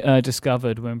 I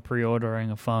discovered when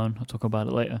pre-ordering a phone, I'll talk about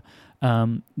it later,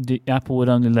 Apple would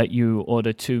only let you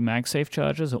order 2 MagSafe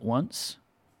chargers at once.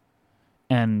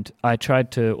 And I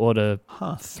tried to order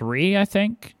 3, I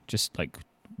think, just like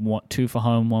 2 for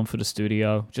home, 1 for the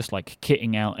studio, just like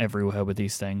kitting out everywhere with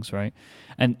these things, right?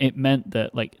 And it meant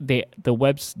that like the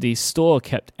store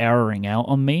kept erroring out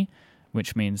on me,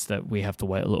 which means that we have to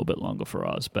wait a little bit longer for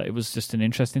ours. But it was just an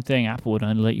interesting thing. Apple would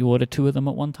only let you order 2 of them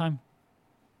at one time.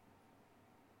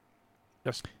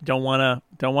 Just don't want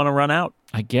to run out.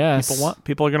 I guess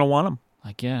people are going to want them.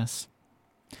 I guess.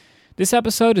 This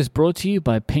episode is brought to you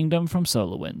by Pingdom from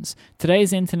SolarWinds.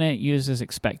 Today's internet users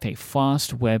expect a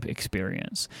fast web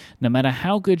experience. No matter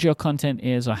how good your content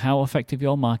is or how effective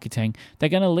your marketing, they're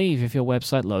going to leave if your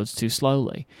website loads too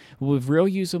slowly. With real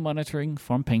user monitoring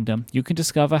from Pingdom, you can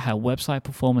discover how website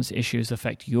performance issues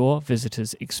affect your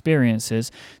visitors' experiences,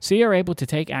 so you're able to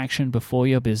take action before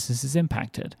your business is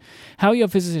impacted. How your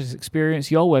visitors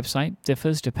experience your website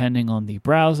differs depending on the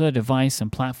browser, device,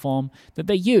 and platform that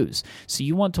they use, so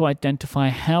you want to identify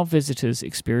how visitors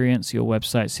experience your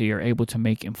website so you're able to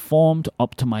make informed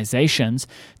optimizations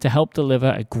to help deliver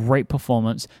a great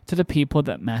performance to the people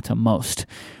that matter most.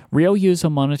 Real user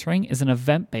monitoring is an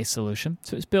event-based solution,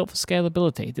 so it's built for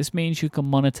scalability. This means you can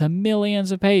monitor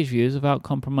millions of page views without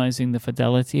compromising the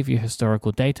fidelity of your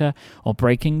historical data or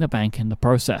breaking the bank in the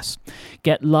process.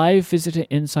 Get live visitor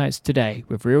insights today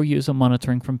with real user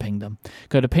monitoring from Pingdom.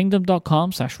 Go to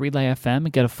pingdom.com/relayfm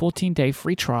and get a 14-day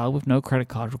free trial with no credit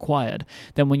card required.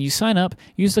 Then when you sign up,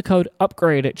 use the code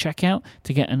UPGRADE at checkout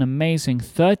to get an amazing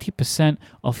 30%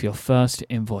 off your first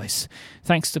invoice.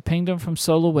 Thanks to Pingdom from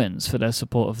SolarWinds for their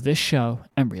support of this show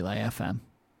and Relay FM.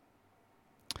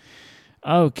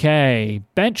 Okay,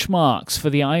 benchmarks for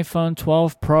the iPhone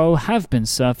 12 Pro have been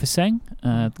surfacing.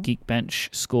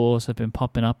 Geekbench scores have been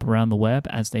popping up around the web,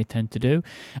 as they tend to do.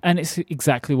 And it's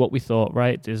exactly what we thought,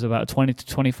 right? There's about 20 to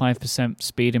 25%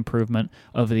 speed improvement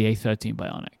over the A13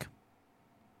 Bionic.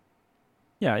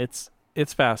 Yeah, it's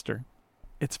faster.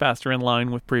 It's faster in line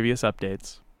with previous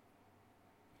updates.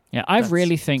 Yeah, I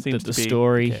really think that the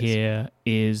story here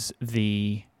is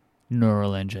the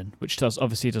neural engine, which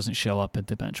obviously doesn't show up in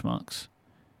the benchmarks.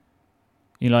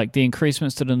 Like the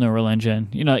increasements to the neural engine.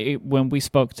 When we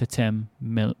spoke to Tim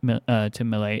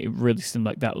Millay, it really seemed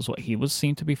like that was what he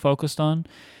seemed to be focused on.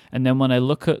 And then when I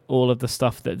look at all of the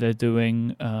stuff that they're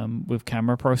doing with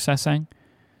camera processing,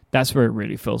 that's where it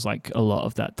really feels like a lot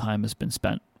of that time has been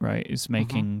spent, right? It's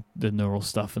making the neural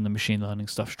stuff and the machine learning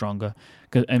stuff stronger.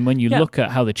 And when you look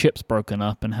at how the chip's broken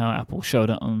up and how Apple showed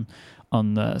it on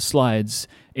the slides,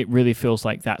 it really feels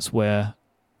like that's where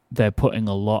they're putting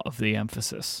a lot of the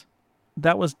emphasis.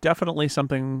 That was definitely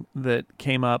something that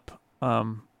came up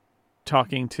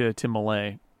talking to Tim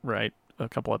Millay, right, a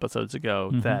couple episodes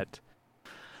ago, that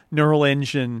neural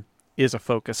engine is a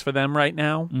focus for them right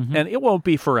now. And it won't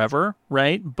be forever,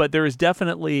 right? But there is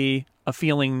definitely a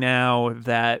feeling now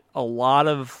that a lot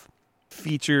of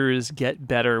features get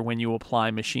better when you apply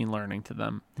machine learning to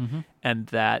them, and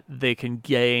that they can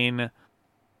gain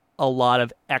a lot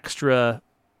of extra.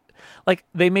 Like,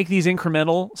 they make these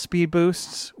incremental speed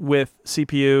boosts with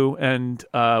CPU and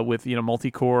with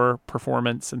multi-core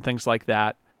performance and things like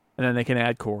that, and then they can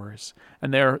add cores,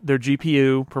 and their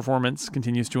GPU performance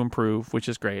continues to improve, which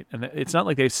is great. And it's not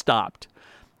like they've stopped,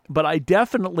 but I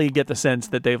definitely get the sense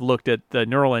that they've looked at the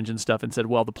neural engine stuff and said,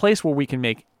 well, the place where we can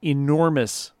make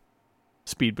enormous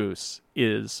speed boosts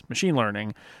is machine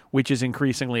learning, which is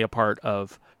increasingly a part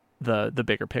of the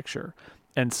bigger picture.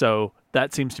 And so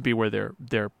that seems to be where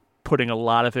they're putting a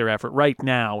lot of their effort right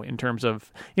now, in terms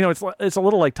of, it's a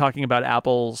little like talking about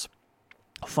Apple's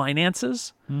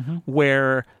finances,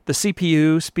 where the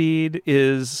CPU speed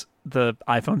is the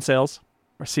iPhone sales,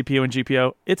 or CPU and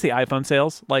GPU. It's the iPhone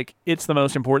sales. Like, it's the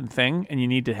most important thing, and you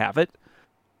need to have it.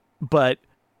 But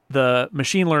the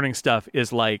machine learning stuff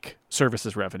is like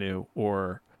services revenue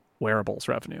or wearables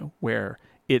revenue, where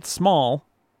it's small,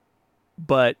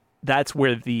 but that's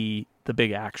where the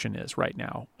big action is right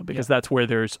now, because that's where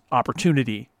there's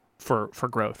opportunity for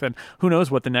growth. And who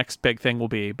knows what the next big thing will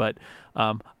be, but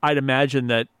I'd imagine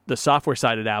that the software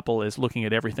side at Apple is looking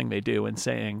at everything they do and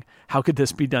saying, how could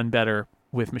this be done better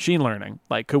with machine learning?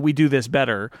 Like, could we do this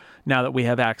better now that we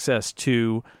have access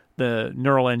to the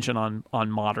neural engine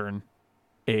on modern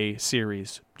A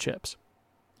series chips?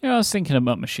 I was thinking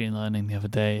about machine learning the other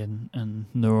day, and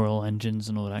neural engines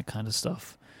and all that kind of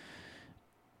stuff.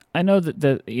 I know that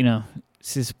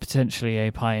this is potentially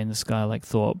a pie in the sky like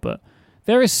thought, but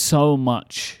there is so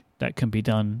much that can be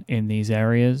done in these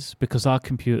areas because our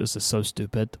computers are so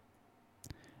stupid.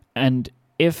 And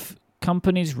if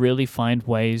companies really find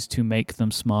ways to make them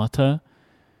smarter,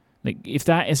 like if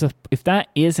that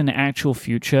is an actual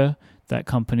future that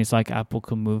companies like Apple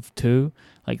can move to,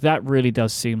 like, that really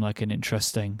does seem like an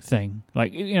interesting thing.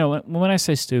 Like, when I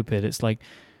say stupid, it's like,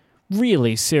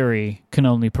 really, Siri can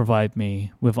only provide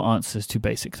me with answers to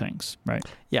basic things, right?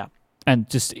 Yeah. And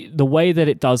just the way that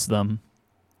it does them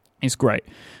is great.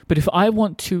 But if I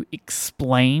want to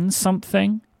explain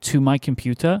something to my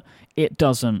computer, it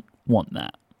doesn't want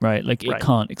that, right? Like, it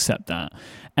can't accept that.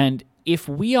 And if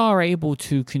we are able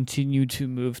to continue to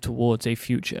move towards a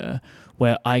future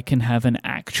where I can have an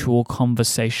actual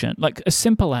conversation, like as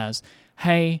simple as,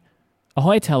 hey,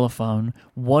 ahoy telephone,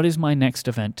 what is my next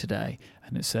event today?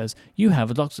 And it says, you have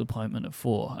a doctor's appointment at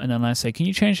 4. And then I say, can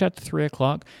you change that to 3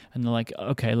 o'clock? And they're like,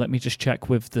 okay, let me just check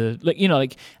with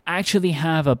actually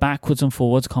have a backwards and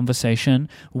forwards conversation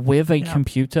with a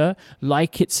computer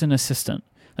like it's an assistant.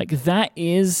 Like, that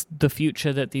is the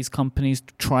future that these companies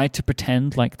try to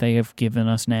pretend like they have given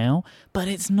us now, but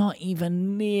it's not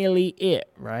even nearly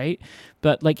it, right?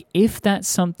 But like, if that's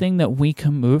something that we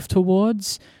can move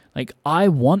towards, like, I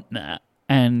want that.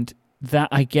 And that,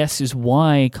 I guess, is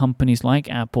why companies like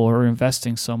Apple are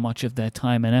investing so much of their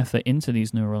time and effort into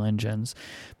these neural engines,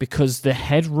 because the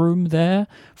headroom there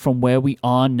from where we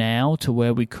are now to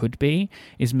where we could be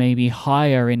is maybe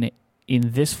higher in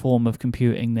this form of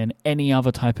computing than any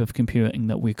other type of computing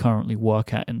that we currently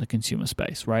work at in the consumer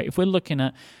space, right? If we're looking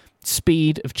at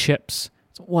speed of chips,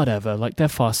 whatever, like, they're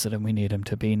faster than we need them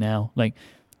to be now. Like,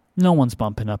 no one's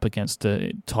bumping up against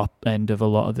the top end of a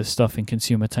lot of this stuff in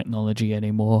consumer technology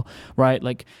anymore, right?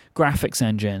 Like, graphics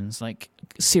engines, like,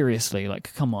 seriously,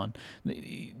 like, come on.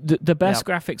 The best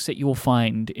graphics that you will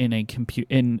find in a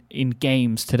in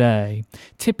games today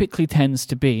typically tends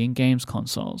to be in games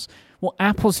consoles. Well,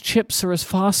 Apple's chips are as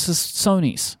fast as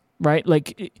Sony's, right?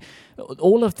 Like,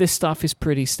 all of this stuff is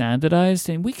pretty standardized,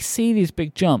 and we see these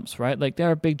big jumps, right? Like,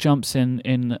 there are big jumps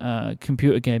in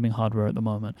computer gaming hardware at the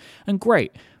moment, and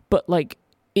great. But, like,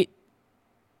 it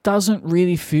doesn't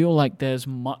really feel like there's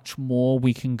much more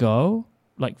we can go,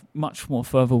 like, much more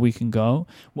further we can go,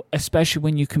 especially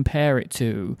when you compare it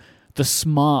to the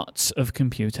smarts of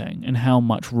computing and how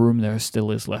much room there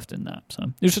still is left in that. So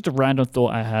it was just a random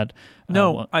thought I had.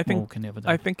 I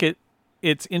think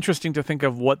it's interesting to think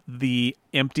of what the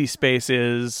empty space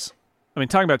is. I mean,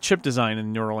 talking about chip design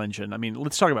and neural engine, I mean,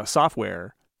 let's talk about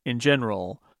software in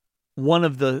general. One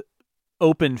of the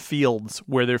open fields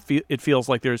where it feels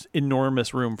like there's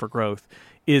enormous room for growth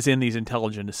is in these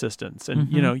intelligent assistants.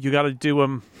 And, you got to do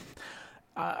them.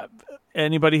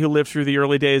 Anybody who lived through the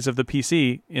early days of the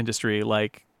PC industry,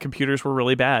 like, computers were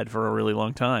really bad for a really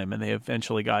long time, and they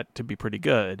eventually got to be pretty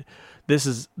good. This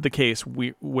is the case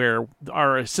where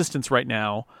our assistants right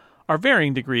now are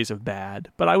varying degrees of bad,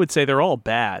 but I would say they're all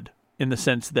bad in the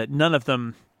sense that none of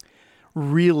them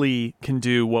really can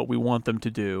do what we want them to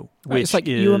do. Which it's like,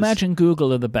 is, you imagine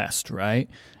Google are the best, right?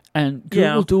 And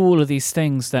Google do all of these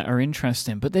things that are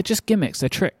interesting, but they're just gimmicks, they're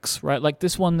tricks, right? Like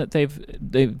this one that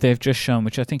they've just shown,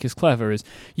 which I think is clever, is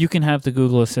you can have the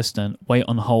Google Assistant wait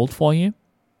on hold for you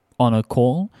on a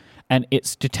call, and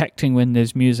it's detecting when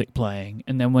there's music playing,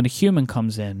 and then when a human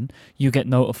comes in, you get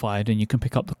notified and you can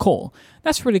pick up the call.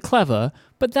 That's really clever,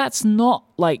 but that's not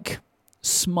like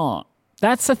smart.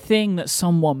 That's a thing that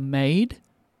someone made.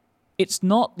 It's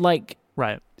not like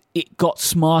Right. it got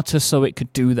smarter so it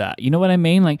could do that. You know what I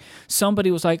mean? Like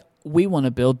somebody was like, we want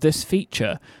to build this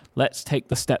feature. Let's take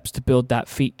the steps to build that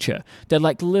feature. They're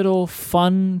like little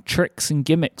fun tricks and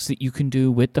gimmicks that you can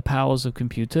do with the powers of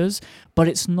computers, but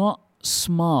it's not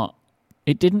smart.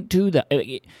 It didn't do that.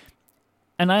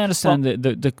 And I understand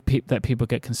that people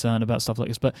get concerned about stuff like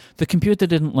this, but the computer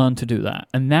didn't learn to do that.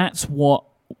 And that's what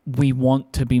we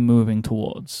want to be moving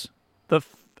towards.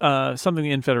 Something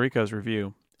in Federico's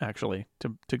review, actually,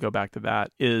 to go back to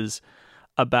that, is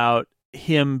about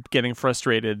him getting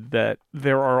frustrated that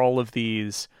there are all of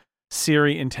these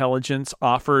Siri intelligence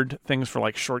offered things for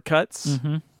like shortcuts,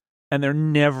 and they're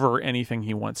never anything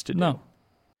he wants to do. No.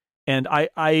 And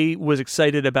I was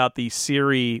excited about the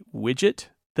Siri widget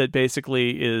that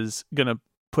basically is going to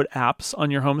put apps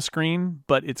on your home screen,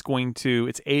 but it's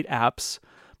 8 apps,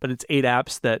 but it's 8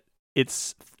 apps that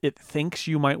it thinks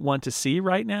you might want to see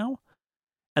right now.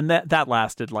 And that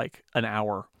lasted like an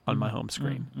hour on my home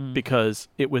screen because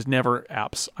it was never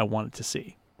apps I wanted to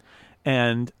see.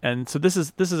 And so this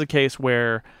is a case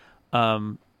where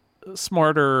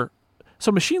smarter.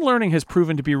 So machine learning has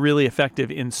proven to be really effective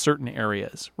in certain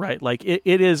areas, right? Like it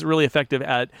is really effective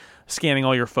at scanning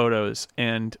all your photos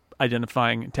and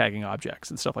identifying and tagging objects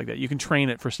and stuff like that. You can train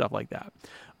it for stuff like that.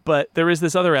 But there is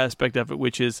this other aspect of it,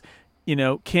 which is,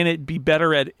 can it be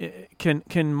better at,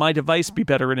 can my device be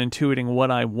better at intuiting what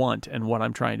I want and what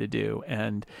I'm trying to do?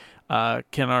 And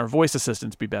can our voice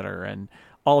assistants be better? And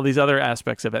all of these other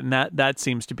aspects of it. And that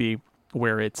seems to be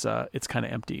where it's kind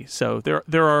of empty. So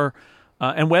there are,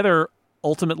 and whether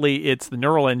ultimately it's the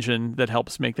neural engine that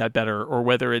helps make that better, or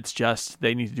whether it's just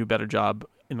they need to do a better job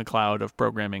in the cloud of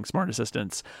programming smart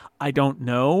assistants, I don't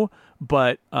know,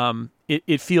 but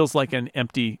it feels like an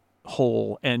empty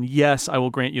hole. And yes, I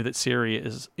will grant you that Siri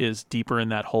is deeper in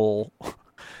that hole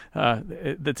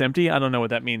that's empty. I don't know what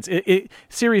that means.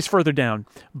 Siri's further down,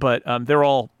 but they're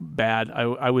all bad.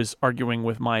 I was arguing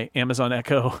with my Amazon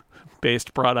Echo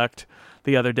based product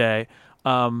the other day.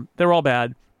 They're all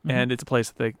bad. And it's a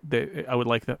place that I would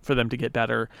like for them to get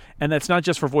better. And that's not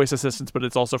just for voice assistants, but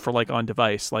it's also for like on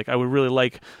device. Like I would really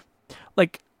like,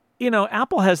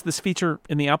 Apple has this feature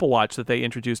in the Apple Watch that they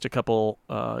introduced a couple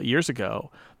years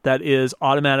ago that is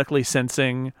automatically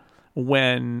sensing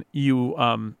when you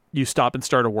stop and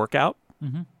start a workout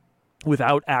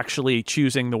without actually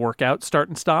choosing the workout start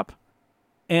and stop.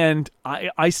 And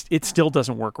it still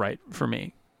doesn't work right for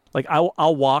me. Like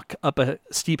I'll walk up a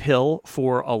steep hill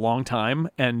for a long time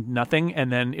and nothing, and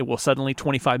then it will suddenly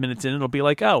 25 minutes in, it'll be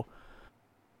like, "Oh,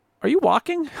 are you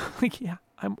walking?" Like, yeah,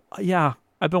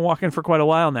 I've been walking for quite a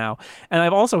while now. And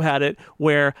I've also had it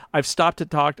where I've stopped to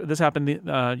talk. This happened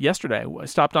yesterday. I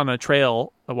stopped on a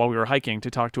trail while we were hiking to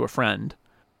talk to a friend,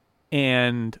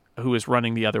 and who was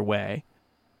running the other way,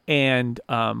 and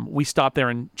we stopped there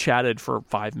and chatted for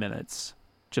 5 minutes,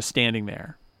 just standing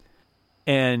there.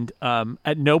 And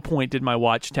at no point did my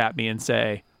watch tap me and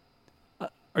say,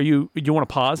 do you want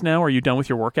to pause now? Are you done with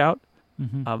your workout?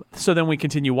 So then we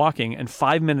continue walking. And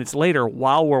 5 minutes later,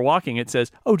 while we're walking, it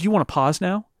says, "Oh, do you want to pause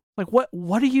now?" Like,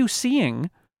 what are you seeing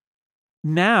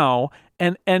now?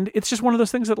 And it's just one of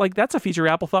those things that, like, that's a feature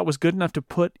Apple thought was good enough to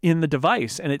put in the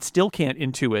device. And it still can't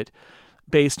intuit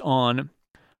based on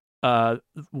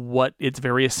what its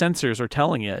various sensors are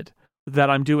telling it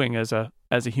that I'm doing as a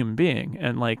human being.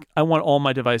 And like, I want all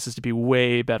my devices to be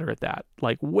way better at that,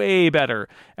 like way better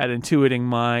at intuiting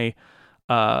my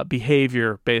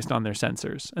behavior based on their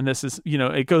sensors. And this is,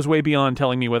 it goes way beyond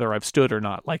telling me whether I've stood or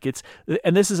not. Like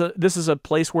this is a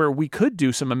place where we could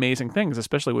do some amazing things,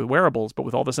 especially with wearables, but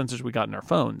with all the sensors we got in our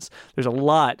phones, there's a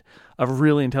lot of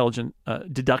really intelligent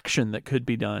deduction that could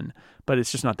be done, but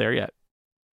it's just not there yet.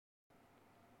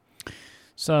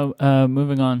 So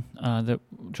moving on,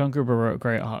 John Gruber wrote a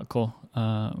great article,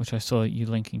 which I saw you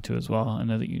linking to as well. I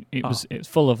know that it's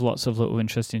full of lots of little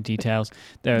interesting details.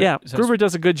 Gruber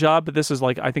does a good job, but this is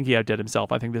like, I think he outdid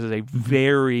himself. I think this is a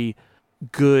very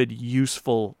good,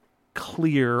 useful,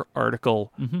 clear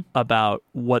article about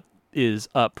what is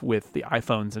up with the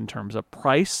iPhones in terms of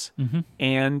price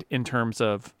and in terms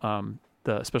of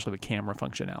especially the camera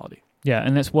functionality. Yeah,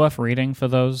 and it's worth reading for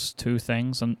those two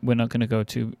things. And we're not going to go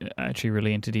too actually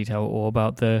really into detail all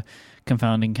about the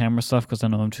confounding camera stuff because I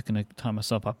know I'm just going to tie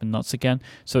myself up in knots again.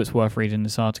 So it's worth reading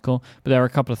this article. But there are a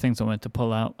couple of things I wanted to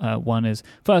pull out. One is,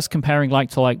 first, comparing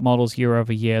like-to-like models year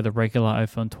over year, the regular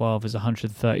iPhone 12 is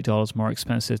 $130 more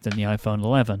expensive than the iPhone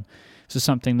 11. So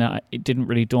something that it didn't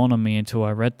really dawn on me until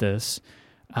I read this.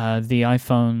 The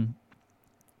iPhone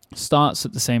starts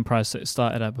at the same price that it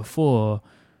started at before,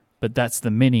 but that's the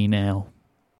mini now.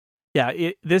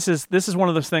 Yeah, this is one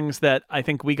of those things that I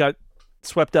think we got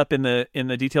swept up in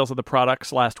the details of the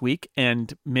products last week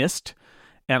and missed.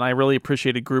 And I really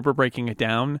appreciated Gruber breaking it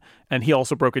down. And he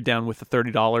also broke it down with the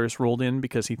 $30 rolled in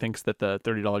because he thinks that the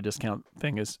 $30 discount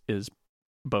thing is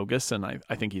bogus. And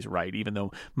I think he's right, even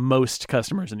though most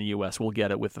customers in the US will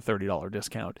get it with the $30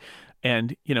 discount.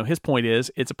 And, his point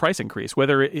is it's a price increase.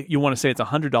 Whether you want to say it's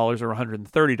 $100 or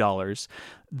 $130,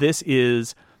 this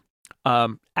is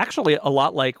actually a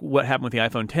lot like what happened with the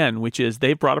iPhone 10, which is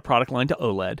they brought a product line to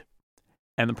OLED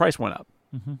and the price went up.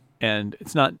 Mm-hmm. And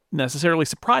it's not necessarily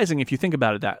surprising if you think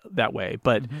about it that way.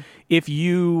 But if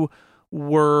you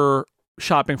were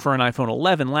shopping for an iPhone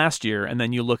 11 last year and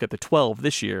then you look at the 12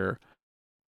 this year,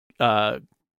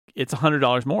 it's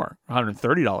 $100 more,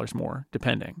 $130 more,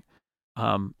 depending.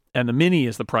 And the mini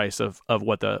is the price of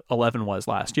what the 11 was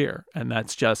last year. And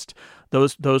that's just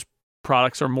those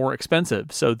products are more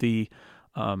expensive. So the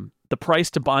price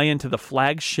to buy into the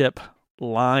flagship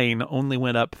line only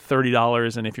went up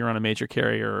 $30, and if you're on a major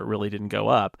carrier, it really didn't go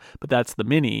up. But that's the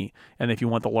mini, and if you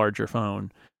want the larger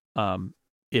phone,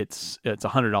 it's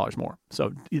 $100 more.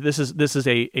 So this is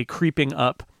a creeping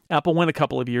up. Apple went a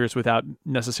couple of years without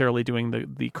necessarily doing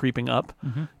the creeping up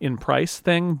in price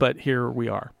thing, but here we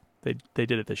are. They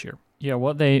did it this year. Yeah,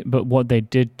 what they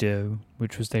did do,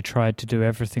 which was they tried to do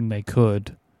everything they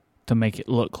could to make it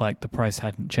look like the price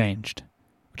hadn't changed,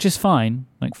 which is fine.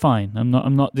 Fine. I'm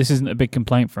not. This isn't a big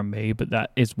complaint from me, but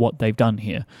that is what they've done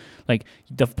here.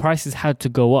 The prices had to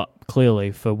go up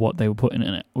clearly for what they were putting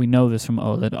in it. We know this from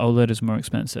OLED. OLED is more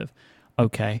expensive.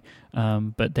 Okay,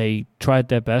 but they tried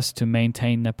their best to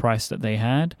maintain the price that they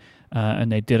had,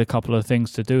 and they did a couple of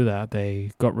things to do that.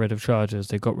 They got rid of chargers.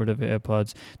 They got rid of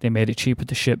AirPods. They made it cheaper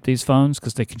to ship these phones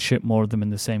because they can ship more of them in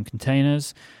the same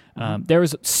containers. There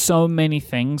is so many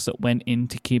things that went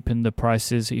into keeping the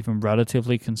prices even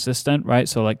relatively consistent, right?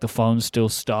 So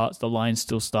the line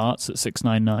still starts at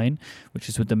 $699, which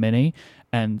is with the mini,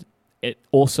 and it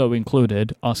also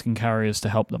included asking carriers to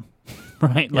help them,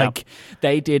 right? Yeah.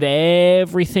 They did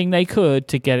everything they could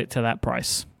to get it to that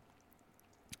price.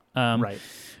 Right.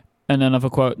 And another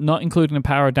quote, not including a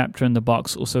power adapter in the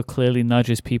box also clearly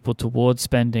nudges people towards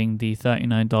spending the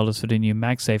 $39 for the new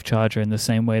MagSafe charger in the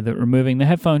same way that removing the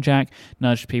headphone jack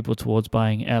nudged people towards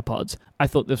buying AirPods. I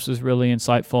thought this was really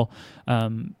insightful,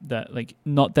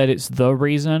 not that it's the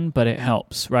reason, but it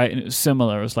helps, right? And it was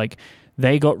similar. It was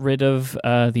they got rid of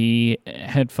the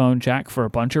headphone jack for a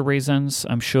bunch of reasons,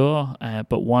 I'm sure,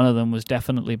 but one of them was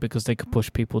definitely because they could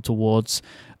push people towards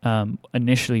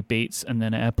initially Beats and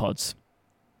then AirPods.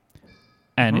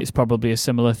 And it's probably a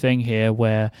similar thing here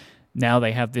where now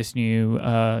they have this new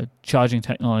charging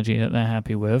technology that they're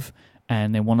happy with,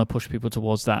 and they want to push people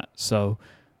towards that. So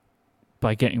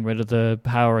by getting rid of the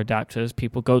power adapters,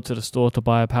 people go to the store to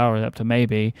buy a power adapter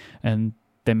maybe, and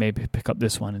they maybe pick up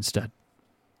this one instead.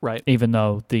 Right. Even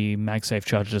though the MagSafe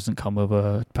charger doesn't come with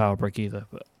a power brick either,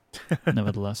 but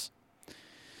nevertheless.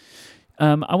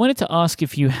 I wanted to ask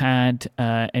if you had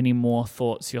any more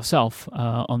thoughts yourself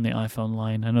on the iPhone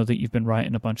line. I know that you've been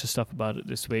writing a bunch of stuff about it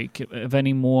this week. Have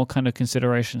any more kind of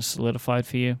considerations solidified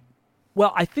for you?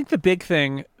 Well, I think the big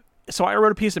thing... So I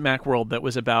wrote a piece at Macworld that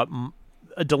was about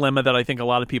a dilemma that I think a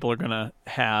lot of people are going to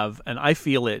have, and I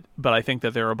feel it, but I think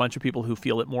that there are a bunch of people who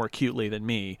feel it more acutely than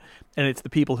me, and it's the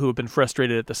people who have been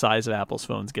frustrated at the size of Apple's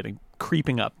phones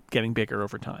creeping up, getting bigger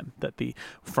over time. That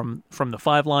from the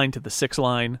 5 line to the 6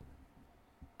 line...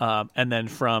 and then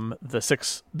from the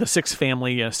six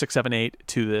family, 6, 7, 8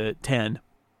 to the 10,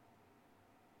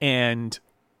 and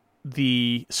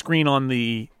the screen on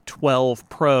the 12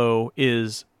 Pro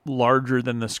is larger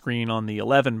than the screen on the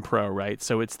 11 Pro, right?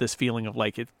 So it's this feeling of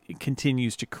it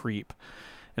continues to creep.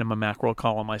 And in my Macworld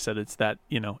column, I said it's that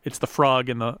it's the frog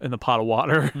in the pot of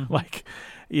water.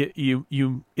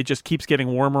 It just keeps getting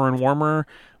warmer and warmer.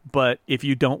 But if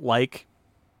you don't like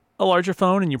a larger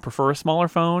phone and you prefer a smaller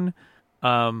phone,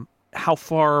 how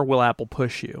far will Apple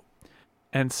push you?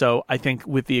 And so I think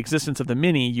with the existence of the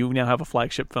Mini, you now have a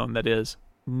flagship phone that is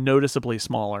noticeably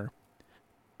smaller,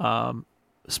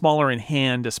 smaller in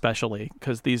hand especially,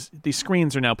 because these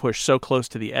screens are now pushed so close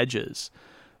to the edges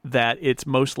that it's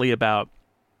mostly about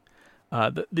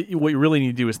what you really need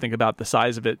to do is think about the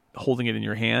size of it, holding it in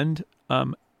your hand,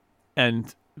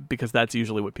 and because that's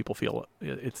usually what people feel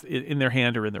it's in their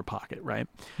hand or in their pocket, right?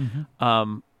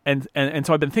 Mm-hmm. And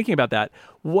so I've been thinking about that.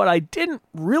 What I didn't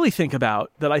really think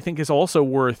about that I think is also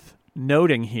worth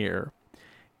noting here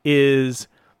is,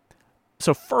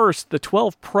 so first, the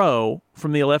 12 Pro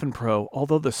from the 11 Pro,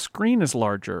 although the screen is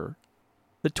larger,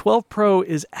 the 12 Pro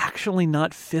is actually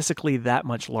not physically that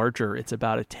much larger. It's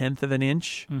about 1/10 of an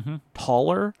inch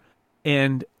taller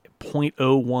and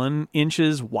 0.01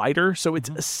 inches wider. So it's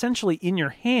essentially in your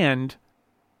hand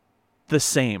the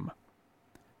same.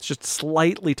 It's just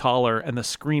slightly taller, and the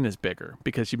screen is bigger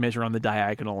because you measure on the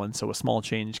diagonal, and so a small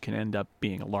change can end up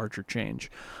being a larger change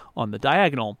on the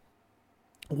diagonal.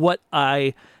 What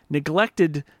I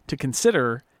neglected to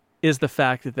consider is the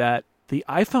fact that the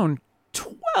iPhone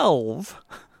 12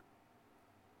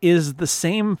 is the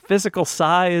same physical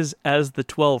size as the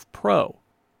 12 Pro,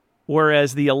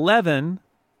 whereas the 11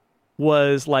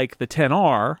 was like the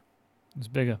 10R. It's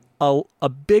bigger. A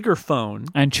bigger phone.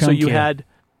 And chunkier. So you had,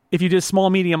 if you did small,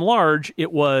 medium, large,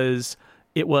 it was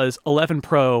 11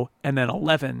 Pro and then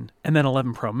 11 and then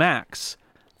 11 Pro Max.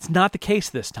 It's not the case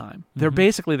this time. They're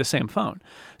basically the same phone.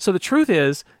 So the truth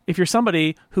is, if you're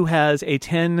somebody who has a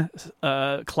 10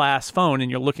 class phone and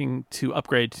you're looking to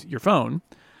upgrade your phone,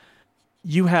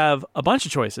 you have a bunch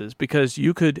of choices because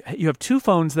you have two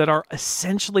phones that are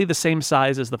essentially the same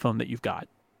size as the phone that you've got,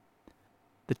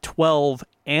 the 12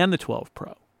 and the 12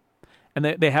 Pro. And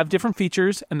they have different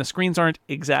features, and the screens aren't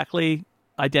exactly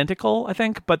identical, I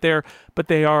think, but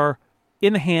they are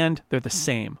in the hand, they're the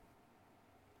same.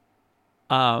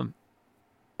 And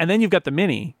then you've got the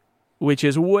Mini, which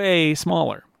is way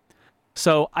smaller.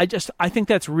 So I think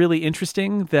that's really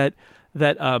interesting that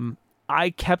I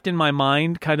kept in my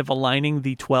mind kind of aligning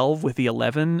the 12 with the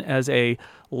 11 as a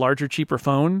larger, cheaper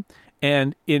phone.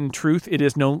 And in truth, it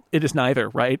is neither,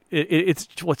 right?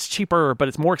 It's cheaper, but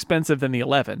it's more expensive than the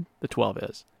 11, the 12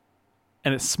 is.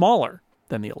 And it's smaller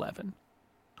than the 11,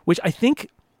 which I think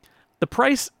the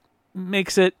price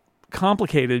makes it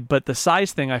complicated, but the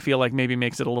size thing I feel like maybe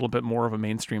makes it a little bit more of a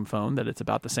mainstream phone, that it's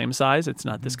about the same size. It's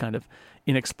not this kind of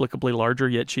inexplicably larger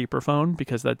yet cheaper phone,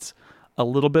 because that's a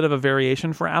little bit of a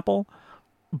variation for Apple.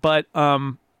 But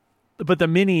the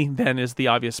Mini then is the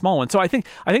obvious small one. So I think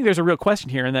there's a real question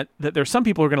here, and that there's some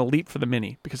people who are going to leap for the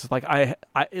Mini because it's like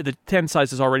the 10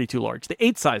 size is already too large. The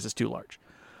 8 size is too large.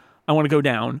 I want to go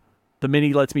down. The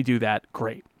Mini lets me do that.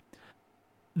 Great.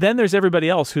 Then there's everybody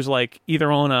else who's like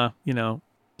either on a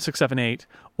 6, 7, 8,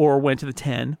 or went to the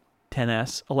 10,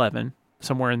 10S, 11,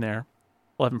 somewhere in there,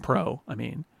 11 Pro, I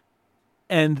mean.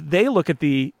 And they look at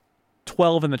the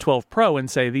 12 and the 12 Pro and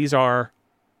say, these are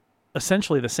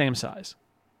essentially the same size.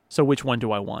 So which one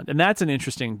do I want? And that's an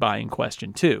interesting buying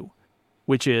question too,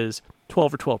 which is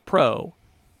 12 or 12 Pro,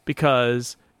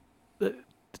 because the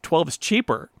 12 is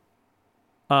cheaper.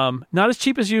 Not as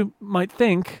cheap as you might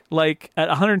think. Like at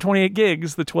 128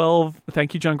 gigs, the 12,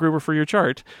 thank you, John Gruber, for your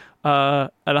chart. At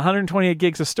 128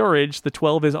 gigs of storage, the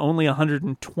 12 is only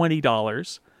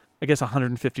 $120. I guess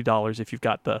 $150 if you've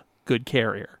got the good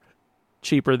carrier.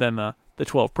 Cheaper than the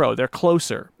 12 Pro. They're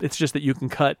closer. It's just that you can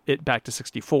cut it back to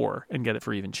 64 and get it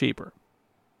for even cheaper.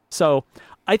 So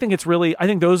I think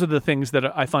those are the things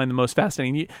that I find the most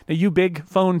fascinating. You big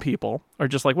phone people are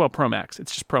just like, well, Pro Max.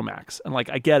 It's just Pro Max. And like,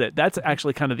 I get it. That's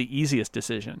actually kind of the easiest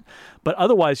decision. But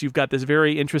otherwise, you've got this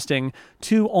very interesting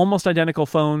two almost identical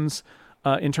phones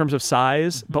in terms of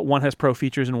size, but one has Pro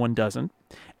features and one doesn't.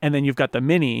 And then you've got the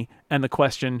Mini, and the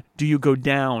question, do you go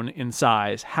down in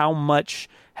size? How much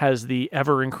has the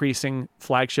ever-increasing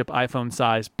flagship iPhone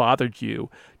size bothered you?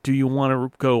 Do you want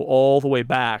to go all the way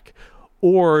back?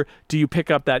 Or do you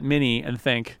pick up that Mini and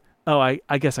think, oh, I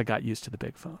guess I got used to the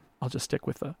big phone. I'll just stick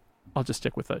with a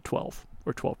 12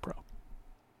 or 12 Pro.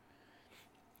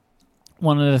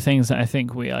 One of the things that I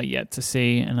think we are yet to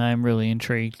see, and I'm really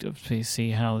intrigued to see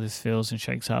how this feels and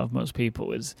shakes out with most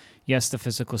people, is yes, the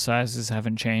physical sizes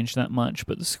haven't changed that much,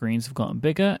 but the screens have gotten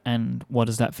bigger, and what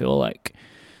does that feel like?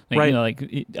 Right. I'm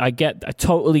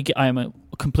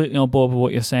completely on board with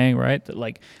what you're saying, right? That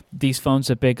like these phones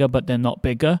are bigger, but they're not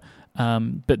bigger,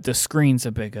 but the screens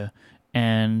are bigger.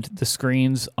 And the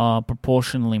screens are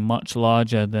proportionally much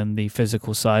larger than the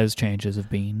physical size changes have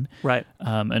been. Right.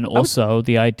 And also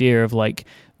the idea of like,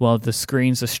 well, the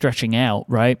screens are stretching out,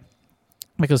 right?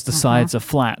 Because the sides are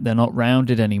flat, they're not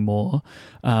rounded anymore.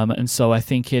 And so I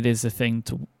think it is a thing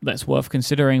that's worth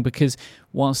considering, because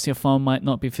whilst your phone might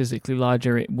not be physically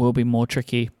larger, it will be more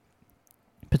tricky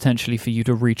potentially for you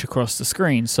to reach across the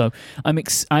screen. So I'm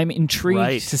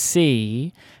intrigued to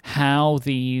see how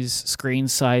these screen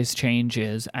size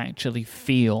changes actually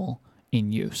feel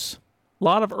in use.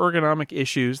 lot of ergonomic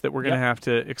issues that we're going to have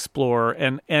to explore,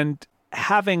 and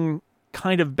having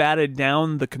kind of batted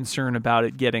down the concern about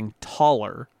it getting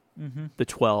taller, the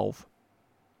 12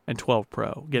 and 12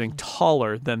 Pro getting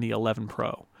taller than the 11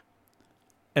 Pro,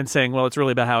 and saying, well, it's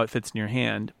really about how it fits in your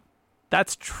hand.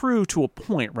 That's true to a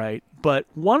point, right? But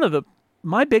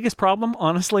my biggest problem,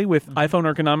 honestly, with iPhone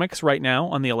ergonomics right now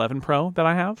on the 11 Pro that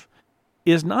I have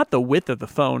is not the width of the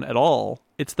phone at all.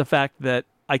 It's the fact that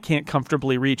I can't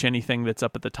comfortably reach anything that's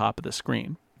up at the top of the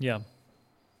screen. Yeah.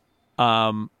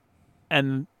 And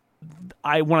when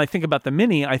I think about the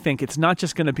Mini, I think it's not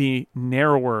just going to be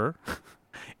narrower,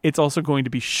 it's also going to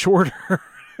be shorter.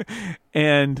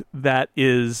 And that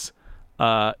is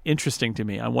interesting to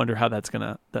me. I wonder how that's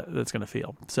gonna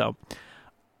feel. So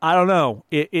I don't know.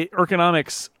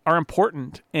 Ergonomics are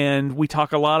important, and we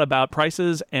talk a lot about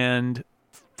prices and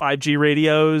 5G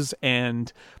radios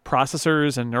and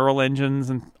processors and neural engines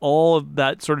and all of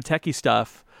that sort of techie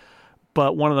stuff.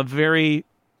 But one of the very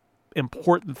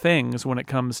important things when it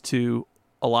comes to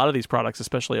a lot of these products,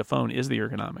 especially a phone, is the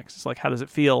ergonomics. It's like, how does it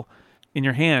feel in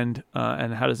your hand,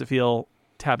 and how does it feel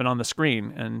tapping on the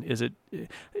screen? And is it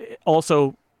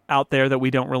also out there that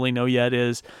we don't really know yet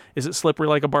is it slippery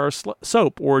like a bar of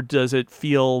soap, or does it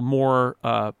feel more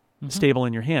stable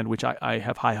in your hand, which I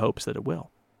have high hopes that it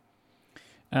will.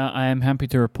 I am happy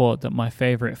to report that my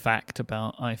favorite fact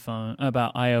about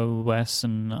iOS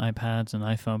and iPads and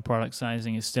iPhone product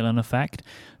sizing is still in effect,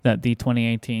 that the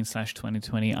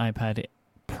 2018/2020 iPad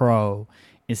Pro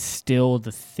is still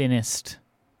the thinnest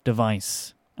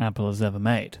device Apple has ever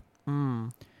made.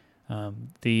 All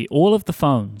of the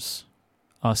phones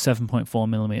are 7.4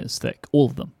 millimeters thick, all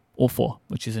of them, all four,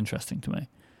 which is interesting to me.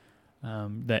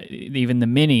 That even the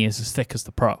Mini is as thick as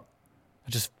the Pro. I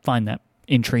just find that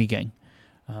intriguing.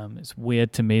 It's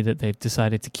weird to me that they've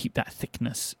decided to keep that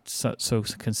thickness so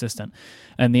consistent.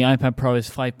 And the iPad Pro is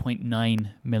 5.9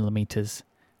 millimeters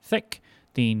thick.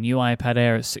 The new iPad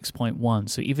Air is 6.1.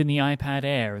 So even the iPad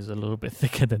Air is a little bit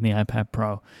thicker than the iPad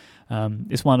Pro.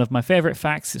 It's one of my favorite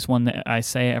facts. It's one that I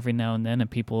say every now and then, and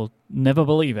people never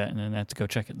believe it, and then they have to go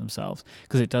check it themselves,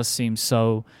 because it does seem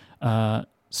so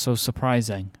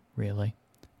surprising, really.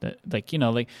 That the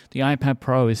iPad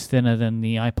Pro is thinner than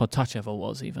the iPod Touch ever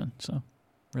was, even. So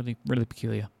really, really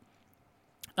peculiar.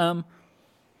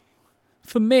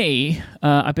 For me,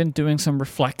 I've been doing some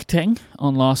reflecting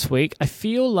on last week. I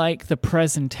feel like the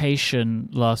presentation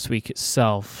last week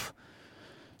itself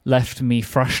left me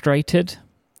frustrated,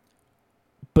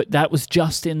 but that was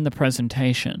just in the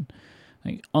presentation.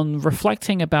 On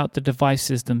reflecting about the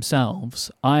devices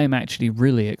themselves, I am actually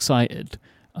really excited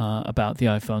about the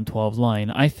iPhone 12 line.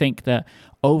 I think that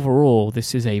overall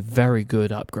this is a very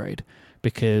good upgrade,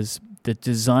 because the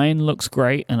design looks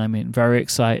great, and I'm very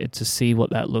excited to see what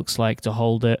that looks like, to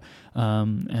hold it,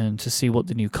 and to see what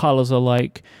the new colors are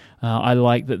like. I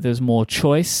like that there's more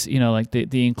choice.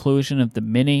 The inclusion of the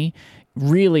Mini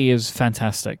really is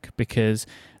fantastic, because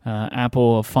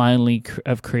Apple finally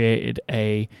have created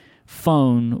a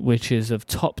phone which is of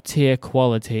top tier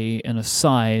quality in a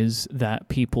size that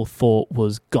people thought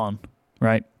was gone,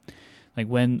 right? Like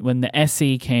when the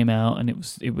SE came out, and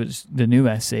it was the new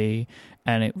SE,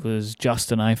 and it was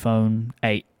just an iPhone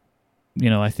 8.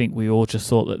 I think we all just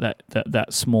thought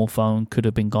that small phone could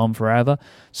have been gone forever.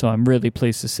 So I'm really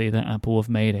pleased to see that Apple have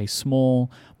made a small,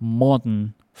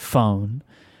 modern phone.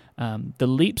 The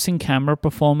leaps in camera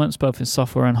performance, both in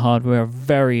software and hardware, are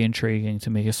very intriguing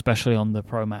to me, especially on the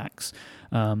Pro Max.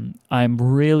 I'm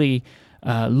really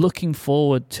looking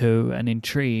forward to and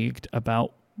intrigued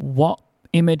about what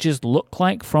images look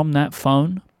like from that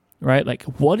phone, right? Like,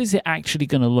 what is it actually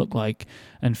going to look like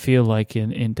and feel like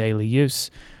in daily use?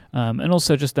 And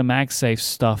also just the MagSafe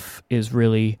stuff is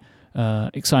really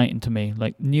exciting to me.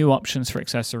 Like, new options for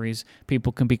accessories,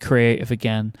 people can be creative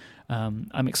again.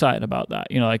 I'm excited about that.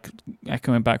 Like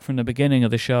echoing back from the beginning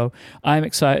of the show, I'm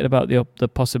excited about the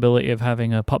possibility of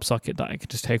having a pop socket that I could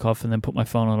just take off and then put my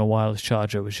phone on a wireless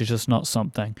charger, which is just not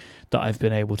something that I've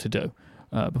been able to do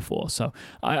before. So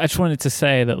I just wanted to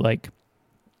say that,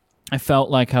 I felt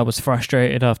like I was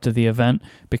frustrated after the event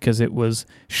because it was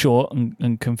short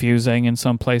and confusing in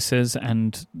some places,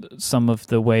 and some of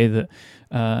the way that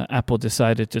Apple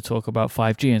decided to talk about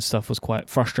 5G and stuff was quite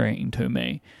frustrating to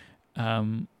me,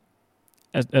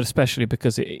 especially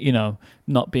because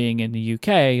not being in the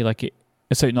UK,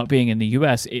 not being in the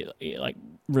US, it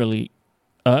really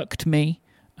irked me,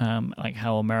 like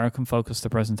how American focused the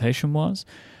presentation was.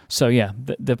 So yeah,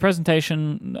 the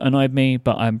presentation annoyed me,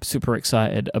 but I'm super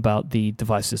excited about the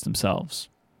devices themselves.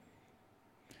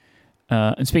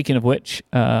 And speaking of which,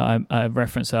 I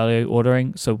referenced earlier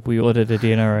ordering. So we ordered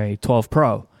a 12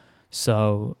 Pro.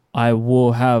 So I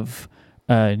will have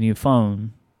a new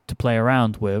phone to play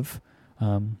around with.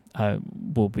 I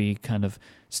will be kind of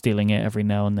stealing it every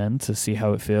now and then to see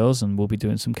how it feels, and we'll be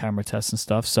doing some camera tests and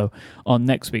stuff. So on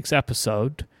next week's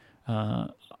episode,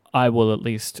 I will at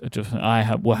least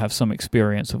will have some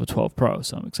experience with a 12 Pro,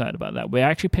 so I'm excited about that. We're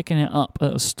actually picking it up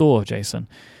at a store, Jason.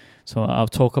 So I'll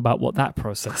talk about what that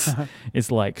process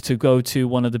is like, to go to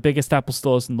one of the biggest Apple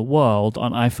stores in the world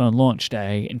on iPhone launch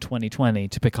day in 2020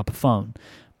 to pick up a phone.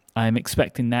 I'm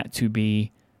expecting that to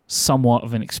be somewhat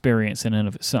of an experience in and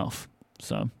of itself.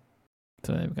 So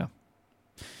there we go.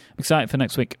 I'm excited for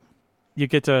next week. You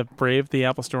get to brave the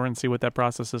Apple Store and see what that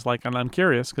process is like. And I'm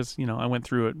curious because, I went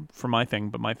through it for my thing,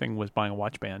 but my thing was buying a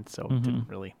watch band, so it didn't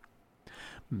really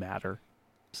matter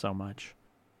so much.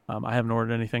 I haven't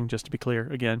ordered anything, just to be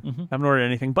clear. Again, I haven't ordered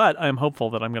anything, but I'm hopeful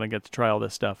that I'm going to get to try all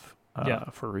this stuff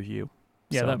for review.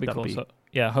 Yeah, so that'd be cool. So,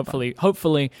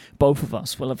 hopefully both of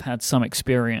us will have had some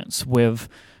experience with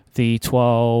the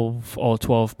 12 or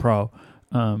 12 Pro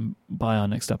by our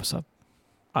next episode.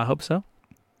 I hope so.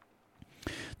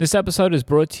 This episode is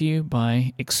brought to you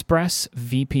by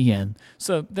ExpressVPN.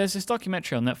 So there's this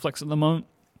documentary on Netflix at the moment.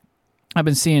 I've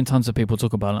been seeing tons of people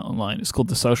talk about it online. It's called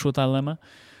The Social Dilemma.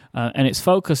 And its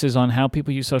focus is on how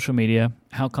people use social media,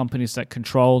 how companies that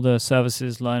control the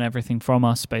services learn everything from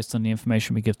us based on the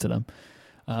information we give to them.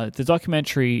 The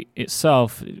documentary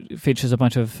itself features a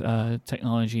bunch of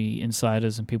technology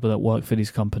insiders and people that work for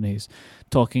these companies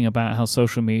talking about how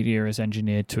social media is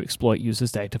engineered to exploit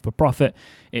users' data for profit.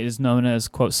 It is known as,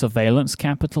 quote, surveillance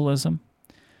capitalism.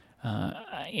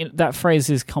 That phrase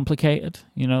is complicated,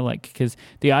 because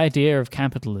the idea of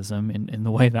capitalism in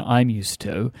the way that I'm used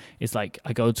to is like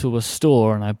I go to a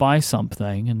store and I buy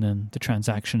something and then the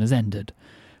transaction is ended.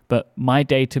 But my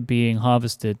data being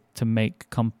harvested to make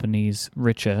companies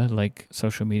richer, like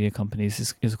social media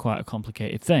companies, is quite a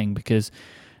complicated thing, because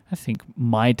I think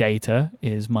my data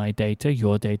is my data,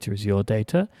 your data is your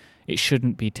data. It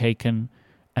shouldn't be taken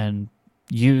and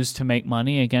used to make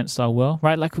money against our will,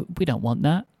 right? Like, we don't want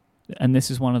that. And this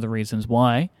is one of the reasons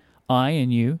why I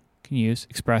and you can use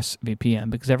ExpressVPN,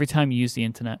 because every time you use the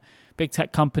internet, big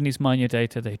tech companies mine your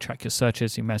data. They track your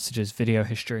searches, your messages, video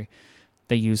history.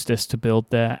 They use this to build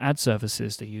their ad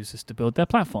services. They use this to build their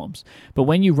platforms. But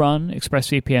when you run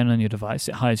ExpressVPN on your device,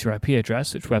 it hides your IP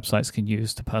address, which websites can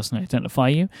use to personally identify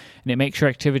you, and it makes your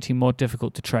activity more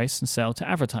difficult to trace and sell to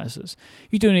advertisers.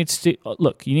 You do need to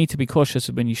you need to be cautious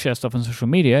when you share stuff on social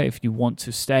media if you want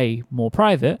to stay more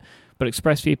private, but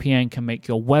ExpressVPN can make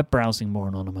your web browsing more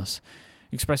anonymous.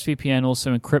 ExpressVPN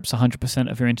also encrypts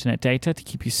 100% of your internet data to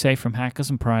keep you safe from hackers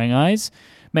and prying eyes.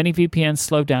 Many VPNs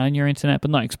slow down your internet, but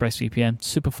not ExpressVPN.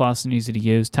 Super fast and easy to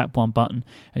use. Tap one button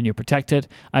and you're protected.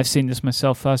 I've seen this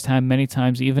myself firsthand many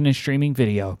times, even in streaming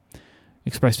video.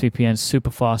 ExpressVPN is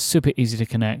super fast, super easy to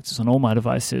connect. It's on all my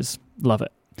devices. Love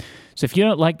it. So if you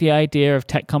don't like the idea of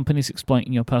tech companies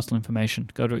exploiting your personal information,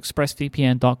 go to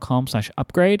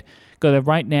expressvpn.com/upgrade. Go there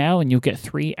right now and you'll get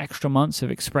 3 extra months of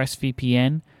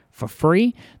ExpressVPN for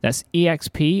free. That's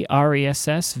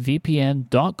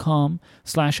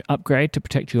expressvpn.com/upgrade to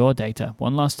protect your data.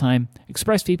 One last time,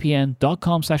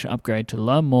 expressvpn.com/upgrade to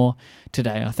learn more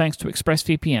today. Our thanks to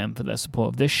ExpressVPN for their support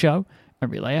of this show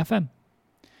and Relay FM.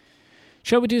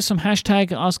 Shall we do some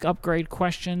hashtag Ask Upgrade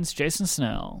questions? Jason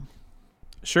Snell.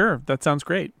 Sure, that sounds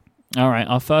great. All right,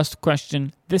 our first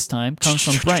question this time comes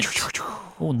from Brent.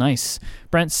 Oh, nice.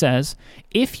 Brent says,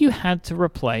 if you had to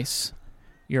replace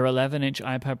your 11-inch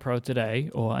iPad Pro today,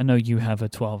 or I know you have a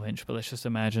 12-inch, but let's just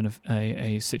imagine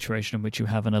a situation in which you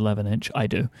have an 11-inch. I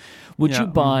do. Would you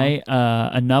buy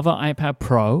another iPad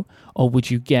Pro, or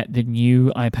would you get the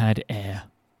new iPad Air?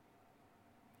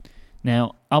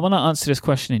 Now, I want to answer this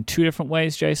question in 2 different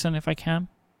ways, Jason, if I can.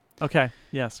 Okay,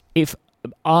 yes. If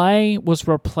I was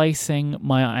replacing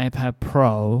my iPad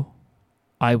Pro,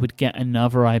 I would get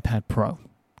another iPad Pro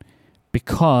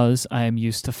because I am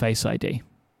used to Face ID.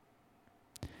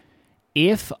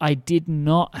 If I did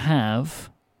not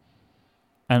have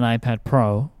an iPad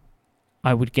Pro,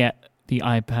 I would get the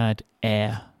iPad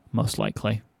Air, most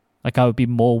likely. Like, I would be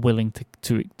more willing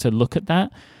to look at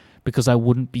that because I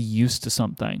wouldn't be used to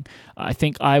something. I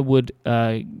think I would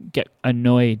get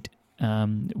annoyed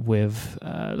with...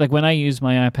 like, when I use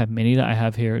my iPad mini that I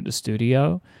have here at the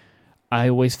studio, I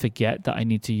always forget that I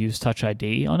need to use Touch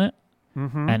ID on it,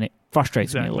 and it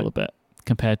frustrates me a little bit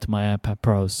compared to my iPad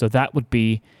Pros. So that would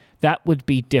be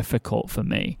difficult for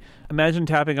me. Imagine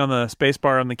tapping on the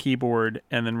spacebar on the keyboard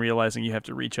and then realizing you have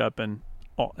to reach up and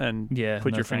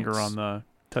put your finger on the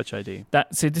Touch ID.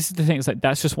 This is the thing. It's like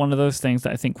that's just one of those things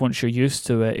that I think once you're used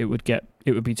to it, it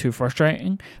would be too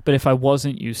frustrating. But if I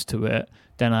wasn't used to it,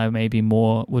 then I maybe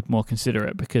would more consider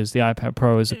it, because the iPad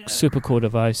Pro is a super cool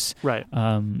device, right?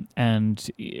 And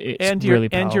it's really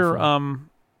powerful. And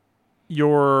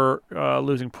you're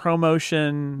losing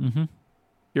ProMotion. Mm-hmm.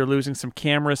 You're losing some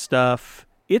camera stuff.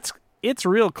 It's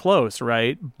real close,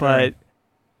 right? But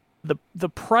the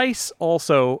price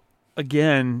also,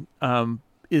 again,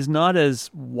 is not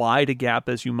as wide a gap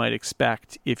as you might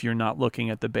expect if you're not looking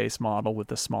at the base model with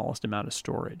the smallest amount of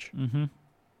storage. Mm-hmm.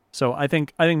 So I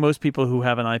think most people who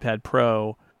have an iPad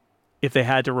Pro, if they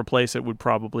had to replace it, would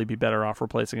probably be better off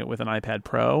replacing it with an iPad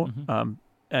Pro,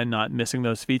 and not missing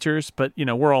those features. But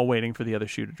we're all waiting for the other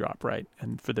shoe to drop, right?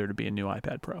 And for there to be a new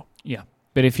iPad Pro. Yeah.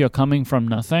 But if you're coming from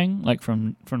nothing, like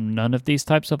from none of these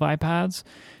types of iPads,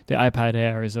 the iPad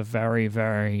Air is a very,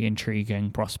 very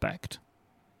intriguing prospect.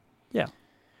 Yeah.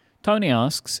 Tony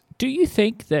asks, do you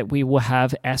think that we will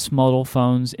have S model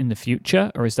phones in the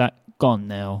future, or is that gone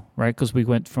now, right? Because we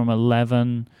went from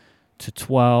 11 to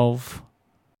 12.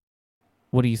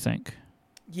 What do you think?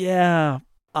 Yeah,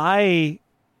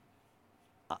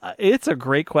 it's a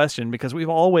great question, because we've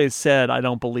always said I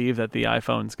don't believe that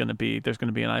there's going to be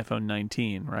an iPhone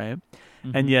 19, right?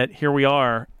 Mm-hmm. And yet here we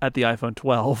are at the iPhone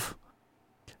 12.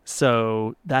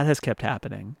 So that has kept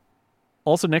happening.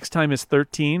 Also, next time is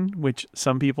 13, which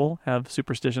some people have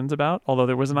superstitions about, although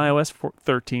there was an iOS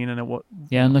 13 and it was...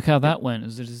 Yeah, and look how that went. It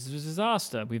was a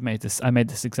disaster. I made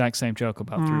this exact same joke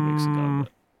about 3 weeks ago.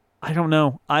 But... I don't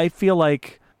know. I feel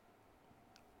like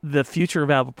the future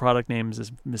of Apple product names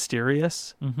is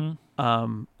mysterious.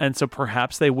 Mm-hmm. And so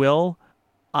perhaps they will.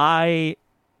 I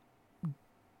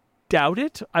doubt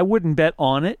it. I wouldn't bet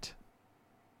on it.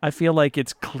 I feel like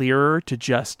it's clearer to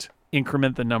just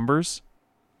increment the numbers.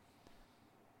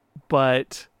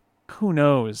 But who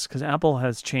knows? Because Apple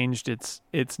has changed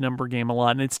its number game a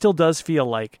lot, and it still does feel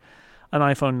like an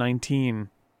iPhone 19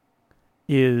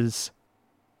 is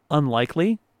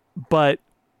unlikely. But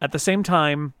at the same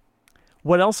time,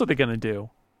 what else are they going to do?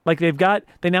 Like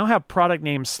they now have product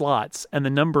name slots, and the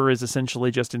number is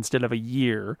essentially just, instead of a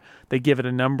year, they give it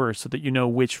a number so that you know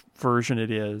which version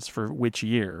it is for which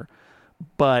year.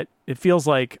 But it feels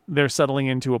like they're settling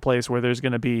into a place where there's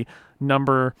going to be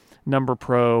number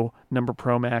Pro, number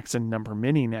Pro Max, and number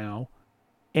Mini now.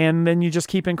 And then you just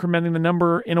keep incrementing the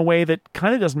number in a way that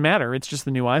kind of doesn't matter. It's just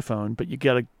the new iPhone, but you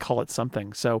got to call it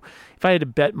something. So if I had to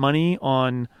bet money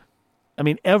on,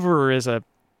 ever is a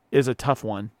tough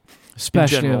one.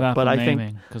 Especially with Apple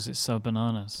naming, because it's so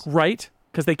bananas. Right?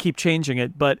 Because they keep changing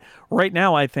it. But right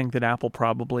now I think that Apple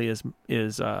probably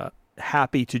is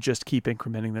happy to just keep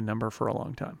incrementing the number for a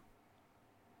long time.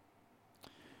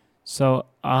 So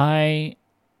I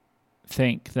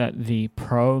think that the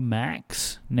Pro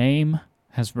Max name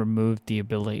has removed the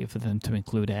ability for them to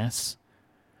include S,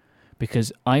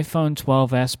 because iPhone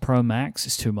 12s Pro Max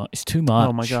is too much. It's too much.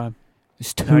 Oh my God.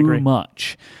 It's too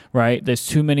much, right? There's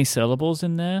too many syllables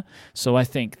in there. So I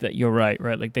think that you're right?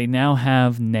 Like they now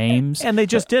have names. And they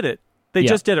just did it. They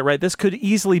just did it, right? This could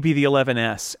easily be the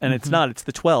 11S, and it's not. It's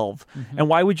the 12. Mm-hmm. And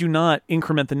why would you not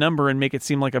increment the number and make it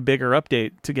seem like a bigger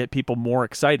update to get people more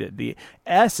excited? The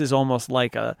S is almost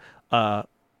like a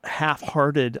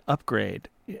half-hearted upgrade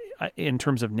in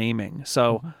terms of naming.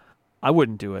 So I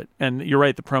wouldn't do it. And you're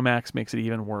right, the Pro Max makes it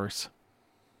even worse.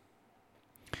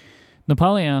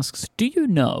 Nepali asks, do you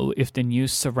know if the new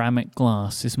ceramic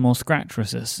glass is more scratch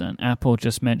resistant? Apple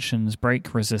just mentions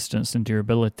break resistance and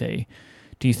durability.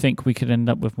 Do you think we could end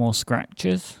up with more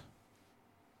scratches?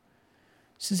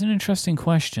 This is an interesting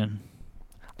question.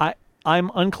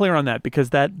 I'm unclear on that,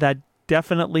 because that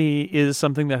definitely is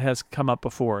something that has come up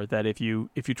before, that if you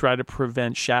try to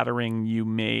prevent shattering, you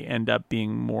may end up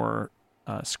being more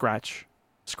scratchy.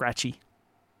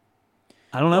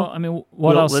 I don't know. Well,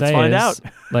 what I'll let's say find is, out.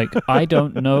 I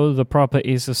don't know the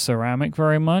properties of ceramic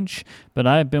very much, but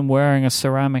I've been wearing a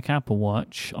ceramic Apple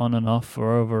Watch on and off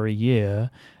for over a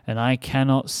year, and I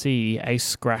cannot see a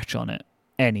scratch on it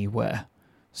anywhere.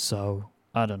 So,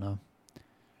 I don't know.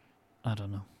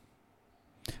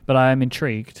 But I am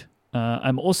intrigued.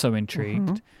 I'm also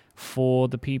intrigued for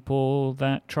the people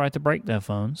that try to break their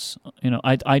phones.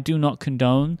 I do not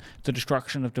condone the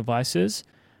destruction of devices.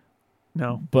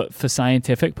 No. But for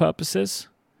scientific purposes,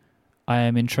 I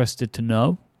am interested to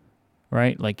know,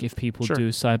 right? Like if people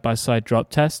do side-by-side drop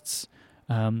tests,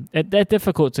 they're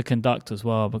difficult to conduct as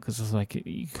well, because it's like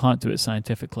you can't do it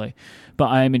scientifically. But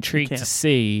I am intrigued to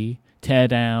see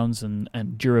teardowns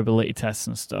and durability tests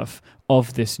and stuff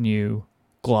of this new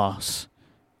glass.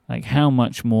 Like how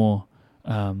much more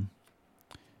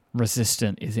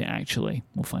resistant is it actually?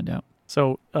 We'll find out.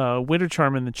 So Winter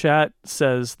Charm in the chat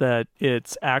says that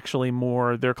it's actually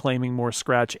they're claiming more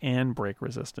scratch and break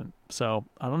resistant. So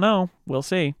I don't know. We'll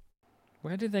see.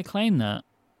 Where did they claim that?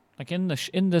 Like in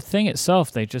the thing itself,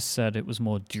 they just said it was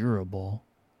more durable.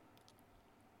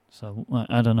 So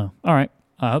I don't know. All right.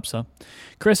 I hope so.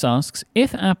 Chris asks,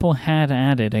 if Apple had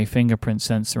added a fingerprint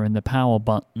sensor in the power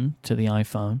button to the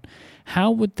iPhone, how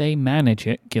would they manage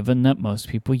it given that most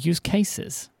people use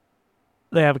cases?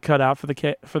 They have a cutout for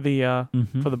the for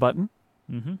the button.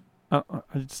 Mm-hmm.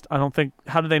 I don't think.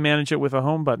 How did they manage it with a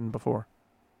home button before,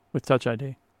 with Touch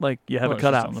ID? Like you have a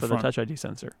cutout for the Touch ID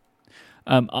sensor.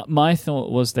 My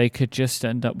thought was they could just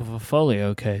end up with a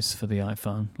folio case for the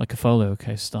iPhone, like a folio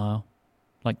case style,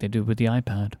 like they do with the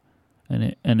iPad,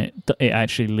 and it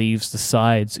actually leaves the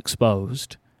sides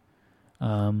exposed,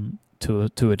 to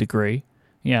a degree.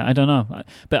 Yeah, I don't know,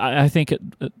 but I think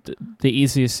the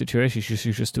easiest situation is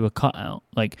you just do a cutout.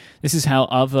 Like this is how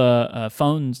other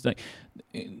phones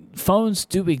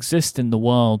do exist in the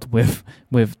world with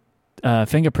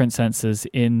fingerprint sensors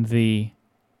in the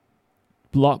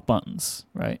lock buttons,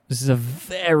 right? This is a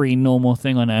very normal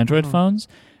thing on Android phones,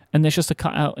 and there's just a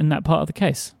cutout in that part of the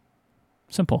case.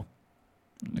 Simple.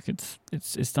 Like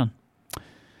it's done.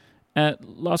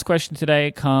 Last question today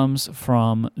comes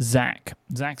from Zach.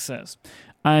 Zach says,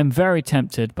 I am very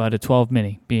tempted by the 12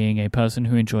 mini, being a person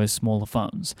who enjoys smaller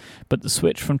phones, but the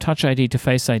switch from Touch ID to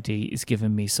Face ID is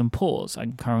giving me some pause.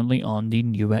 I'm currently on the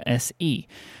newer SE.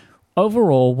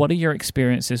 Overall, what are your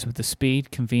experiences with the speed,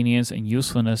 convenience, and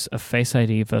usefulness of Face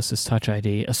ID versus Touch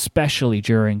ID, especially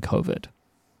during COVID?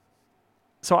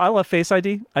 So I love Face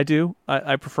ID. I do.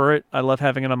 I prefer it. I love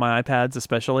having it on my iPads,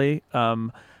 especially.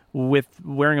 With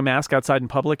wearing a mask outside in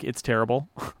public, it's terrible.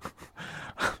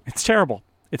 It's terrible.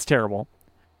 It's terrible.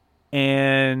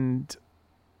 And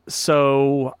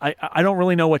so I don't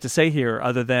really know what to say here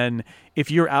other than if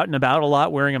you're out and about a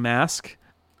lot wearing a mask,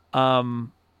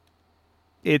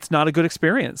 it's not a good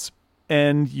experience.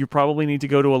 And you probably need to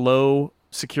go to a low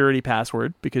security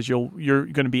password because you're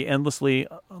going to be endlessly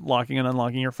locking and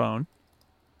unlocking your phone.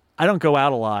 I don't go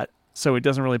out a lot, so it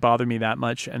doesn't really bother me that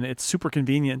much. And it's super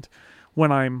convenient when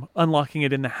I'm unlocking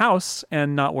it in the house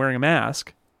and not wearing a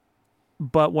mask.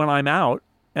 But when I'm out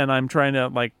and I'm trying to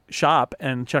like shop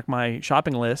and check my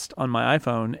shopping list on my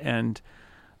iPhone and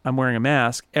I'm wearing a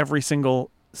mask,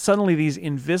 suddenly these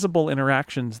invisible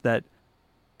interactions that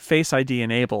Face ID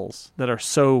enables that are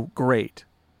so great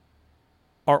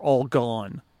are all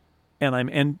gone. And I'm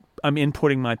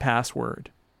inputting my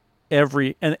password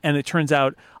and it turns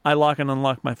out I lock and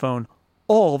unlock my phone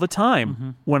all the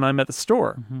time when I'm at the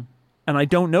store. And I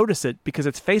don't notice it because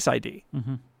it's Face ID.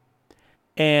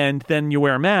 And then you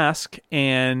wear a mask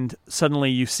and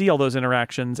suddenly you see all those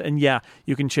interactions. And yeah,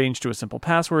 you can change to a simple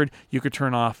password. You could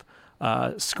turn off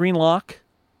screen lock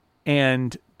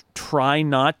and try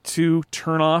not to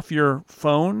turn off your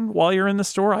phone while you're in the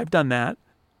store. I've done that.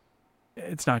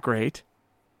 It's not great.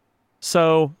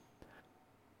 So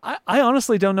I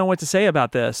honestly don't know what to say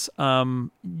about this.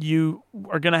 You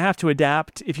are going to have to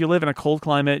adapt. If you live in a cold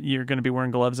climate, you're going to be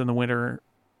wearing gloves in the winter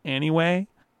anyway,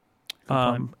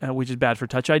 which is bad for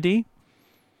Touch ID.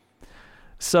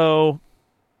 So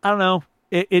I don't know.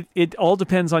 It all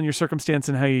depends on your circumstance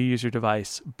and how you use your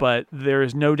device. But there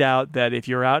is no doubt that if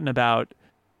you're out and about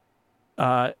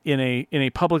in a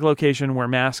public location where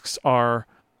masks are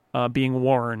being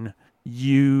worn,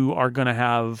 you are going to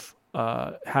have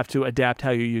to adapt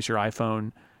how you use your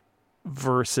iPhone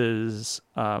versus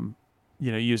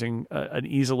using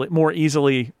an more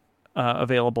easily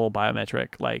available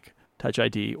biometric like Touch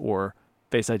ID or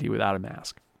Face ID without a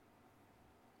mask.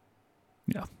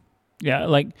 Yeah.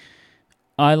 Like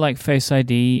I like Face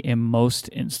ID in most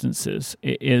instances.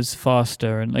 It is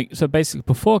faster and so basically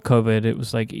before COVID, it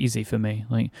was like easy for me.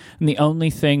 Like, and the only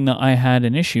thing that I had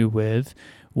an issue with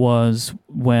was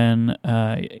when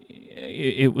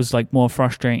it was like more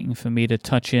frustrating for me to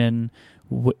touch in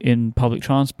public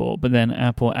transport, but then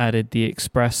Apple added the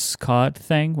Express card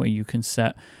thing where you can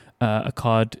set a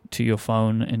card to your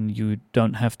phone and you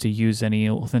don't have to use any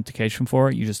authentication for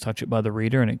it. You just touch it by the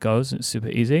reader and it goes. It's super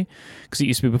easy. Because it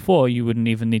used to be before, you wouldn't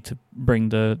even need to bring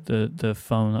the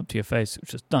phone up to your face. It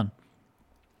was just done.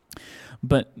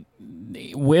 But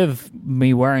with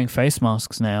me wearing face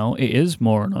masks now, it is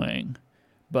more annoying.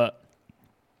 But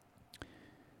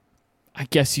I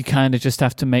guess you kind of just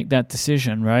have to make that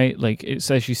decision, right? Like it's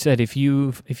as you said, if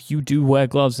you do wear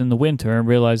gloves in the winter and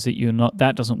realize that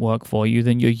that doesn't work for you,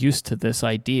 then you're used to this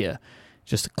idea.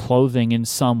 Just clothing in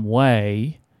some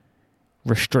way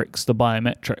restricts the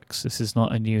biometrics. This is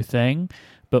not a new thing,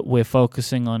 but we're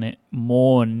focusing on it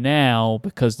more now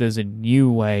because there's a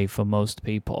new way for most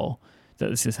people that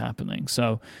this is happening.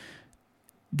 So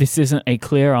this isn't a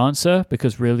clear answer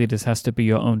because really this has to be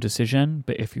your own decision.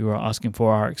 But if you are asking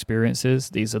for our experiences,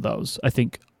 these are those. I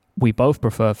think we both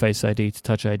prefer Face ID to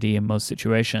Touch ID in most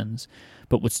situations,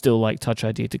 but would still like Touch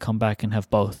ID to come back and have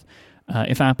both.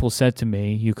 If Apple said to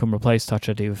me, you can replace Touch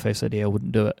ID with Face ID, I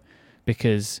wouldn't do it.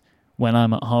 Because when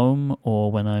I'm at home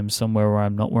or when I'm somewhere where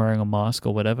I'm not wearing a mask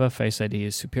or whatever, Face ID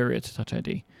is superior to Touch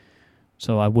ID.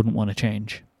 So I wouldn't want to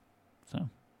change. So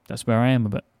that's where I am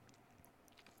with it.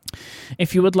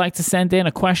 If you would like to send in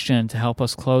a question to help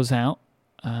us close out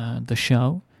the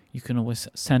show, you can always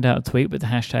send out a tweet with the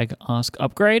hashtag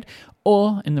AskUpgrade,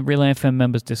 or in the Relay FM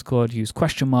members Discord, use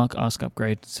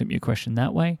 !AskUpgrade to submit your question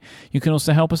that way. You can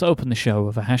also help us open the show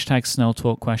with a hashtag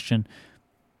SnellTalk question.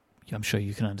 I'm sure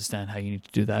you can understand how you need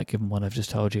to do that, given what I've just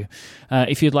told you.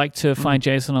 If you'd like to find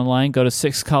Jason online, go to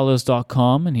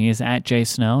sixcolors.com, and he is at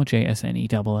jsnell,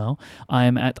 JSNELL. I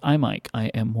am at imyke,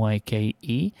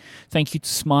 IMYKE. Thank you to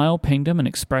Smile, Pingdom, and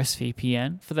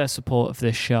ExpressVPN for their support of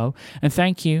this show. And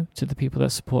thank you to the people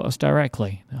that support us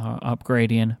directly, our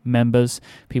Upgradian members,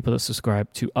 people that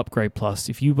subscribe to Upgrade Plus.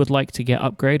 If you would like to get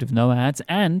Upgrade with no ads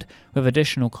and with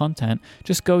additional content,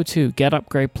 just go to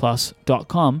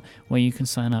getupgradeplus.com, where you can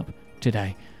sign up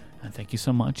today. And thank you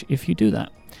so much if you do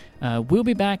that. We'll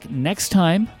be back next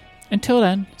time. Until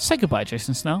then, say goodbye,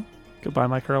 Jason Snell. Goodbye,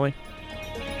 Mike Hurley.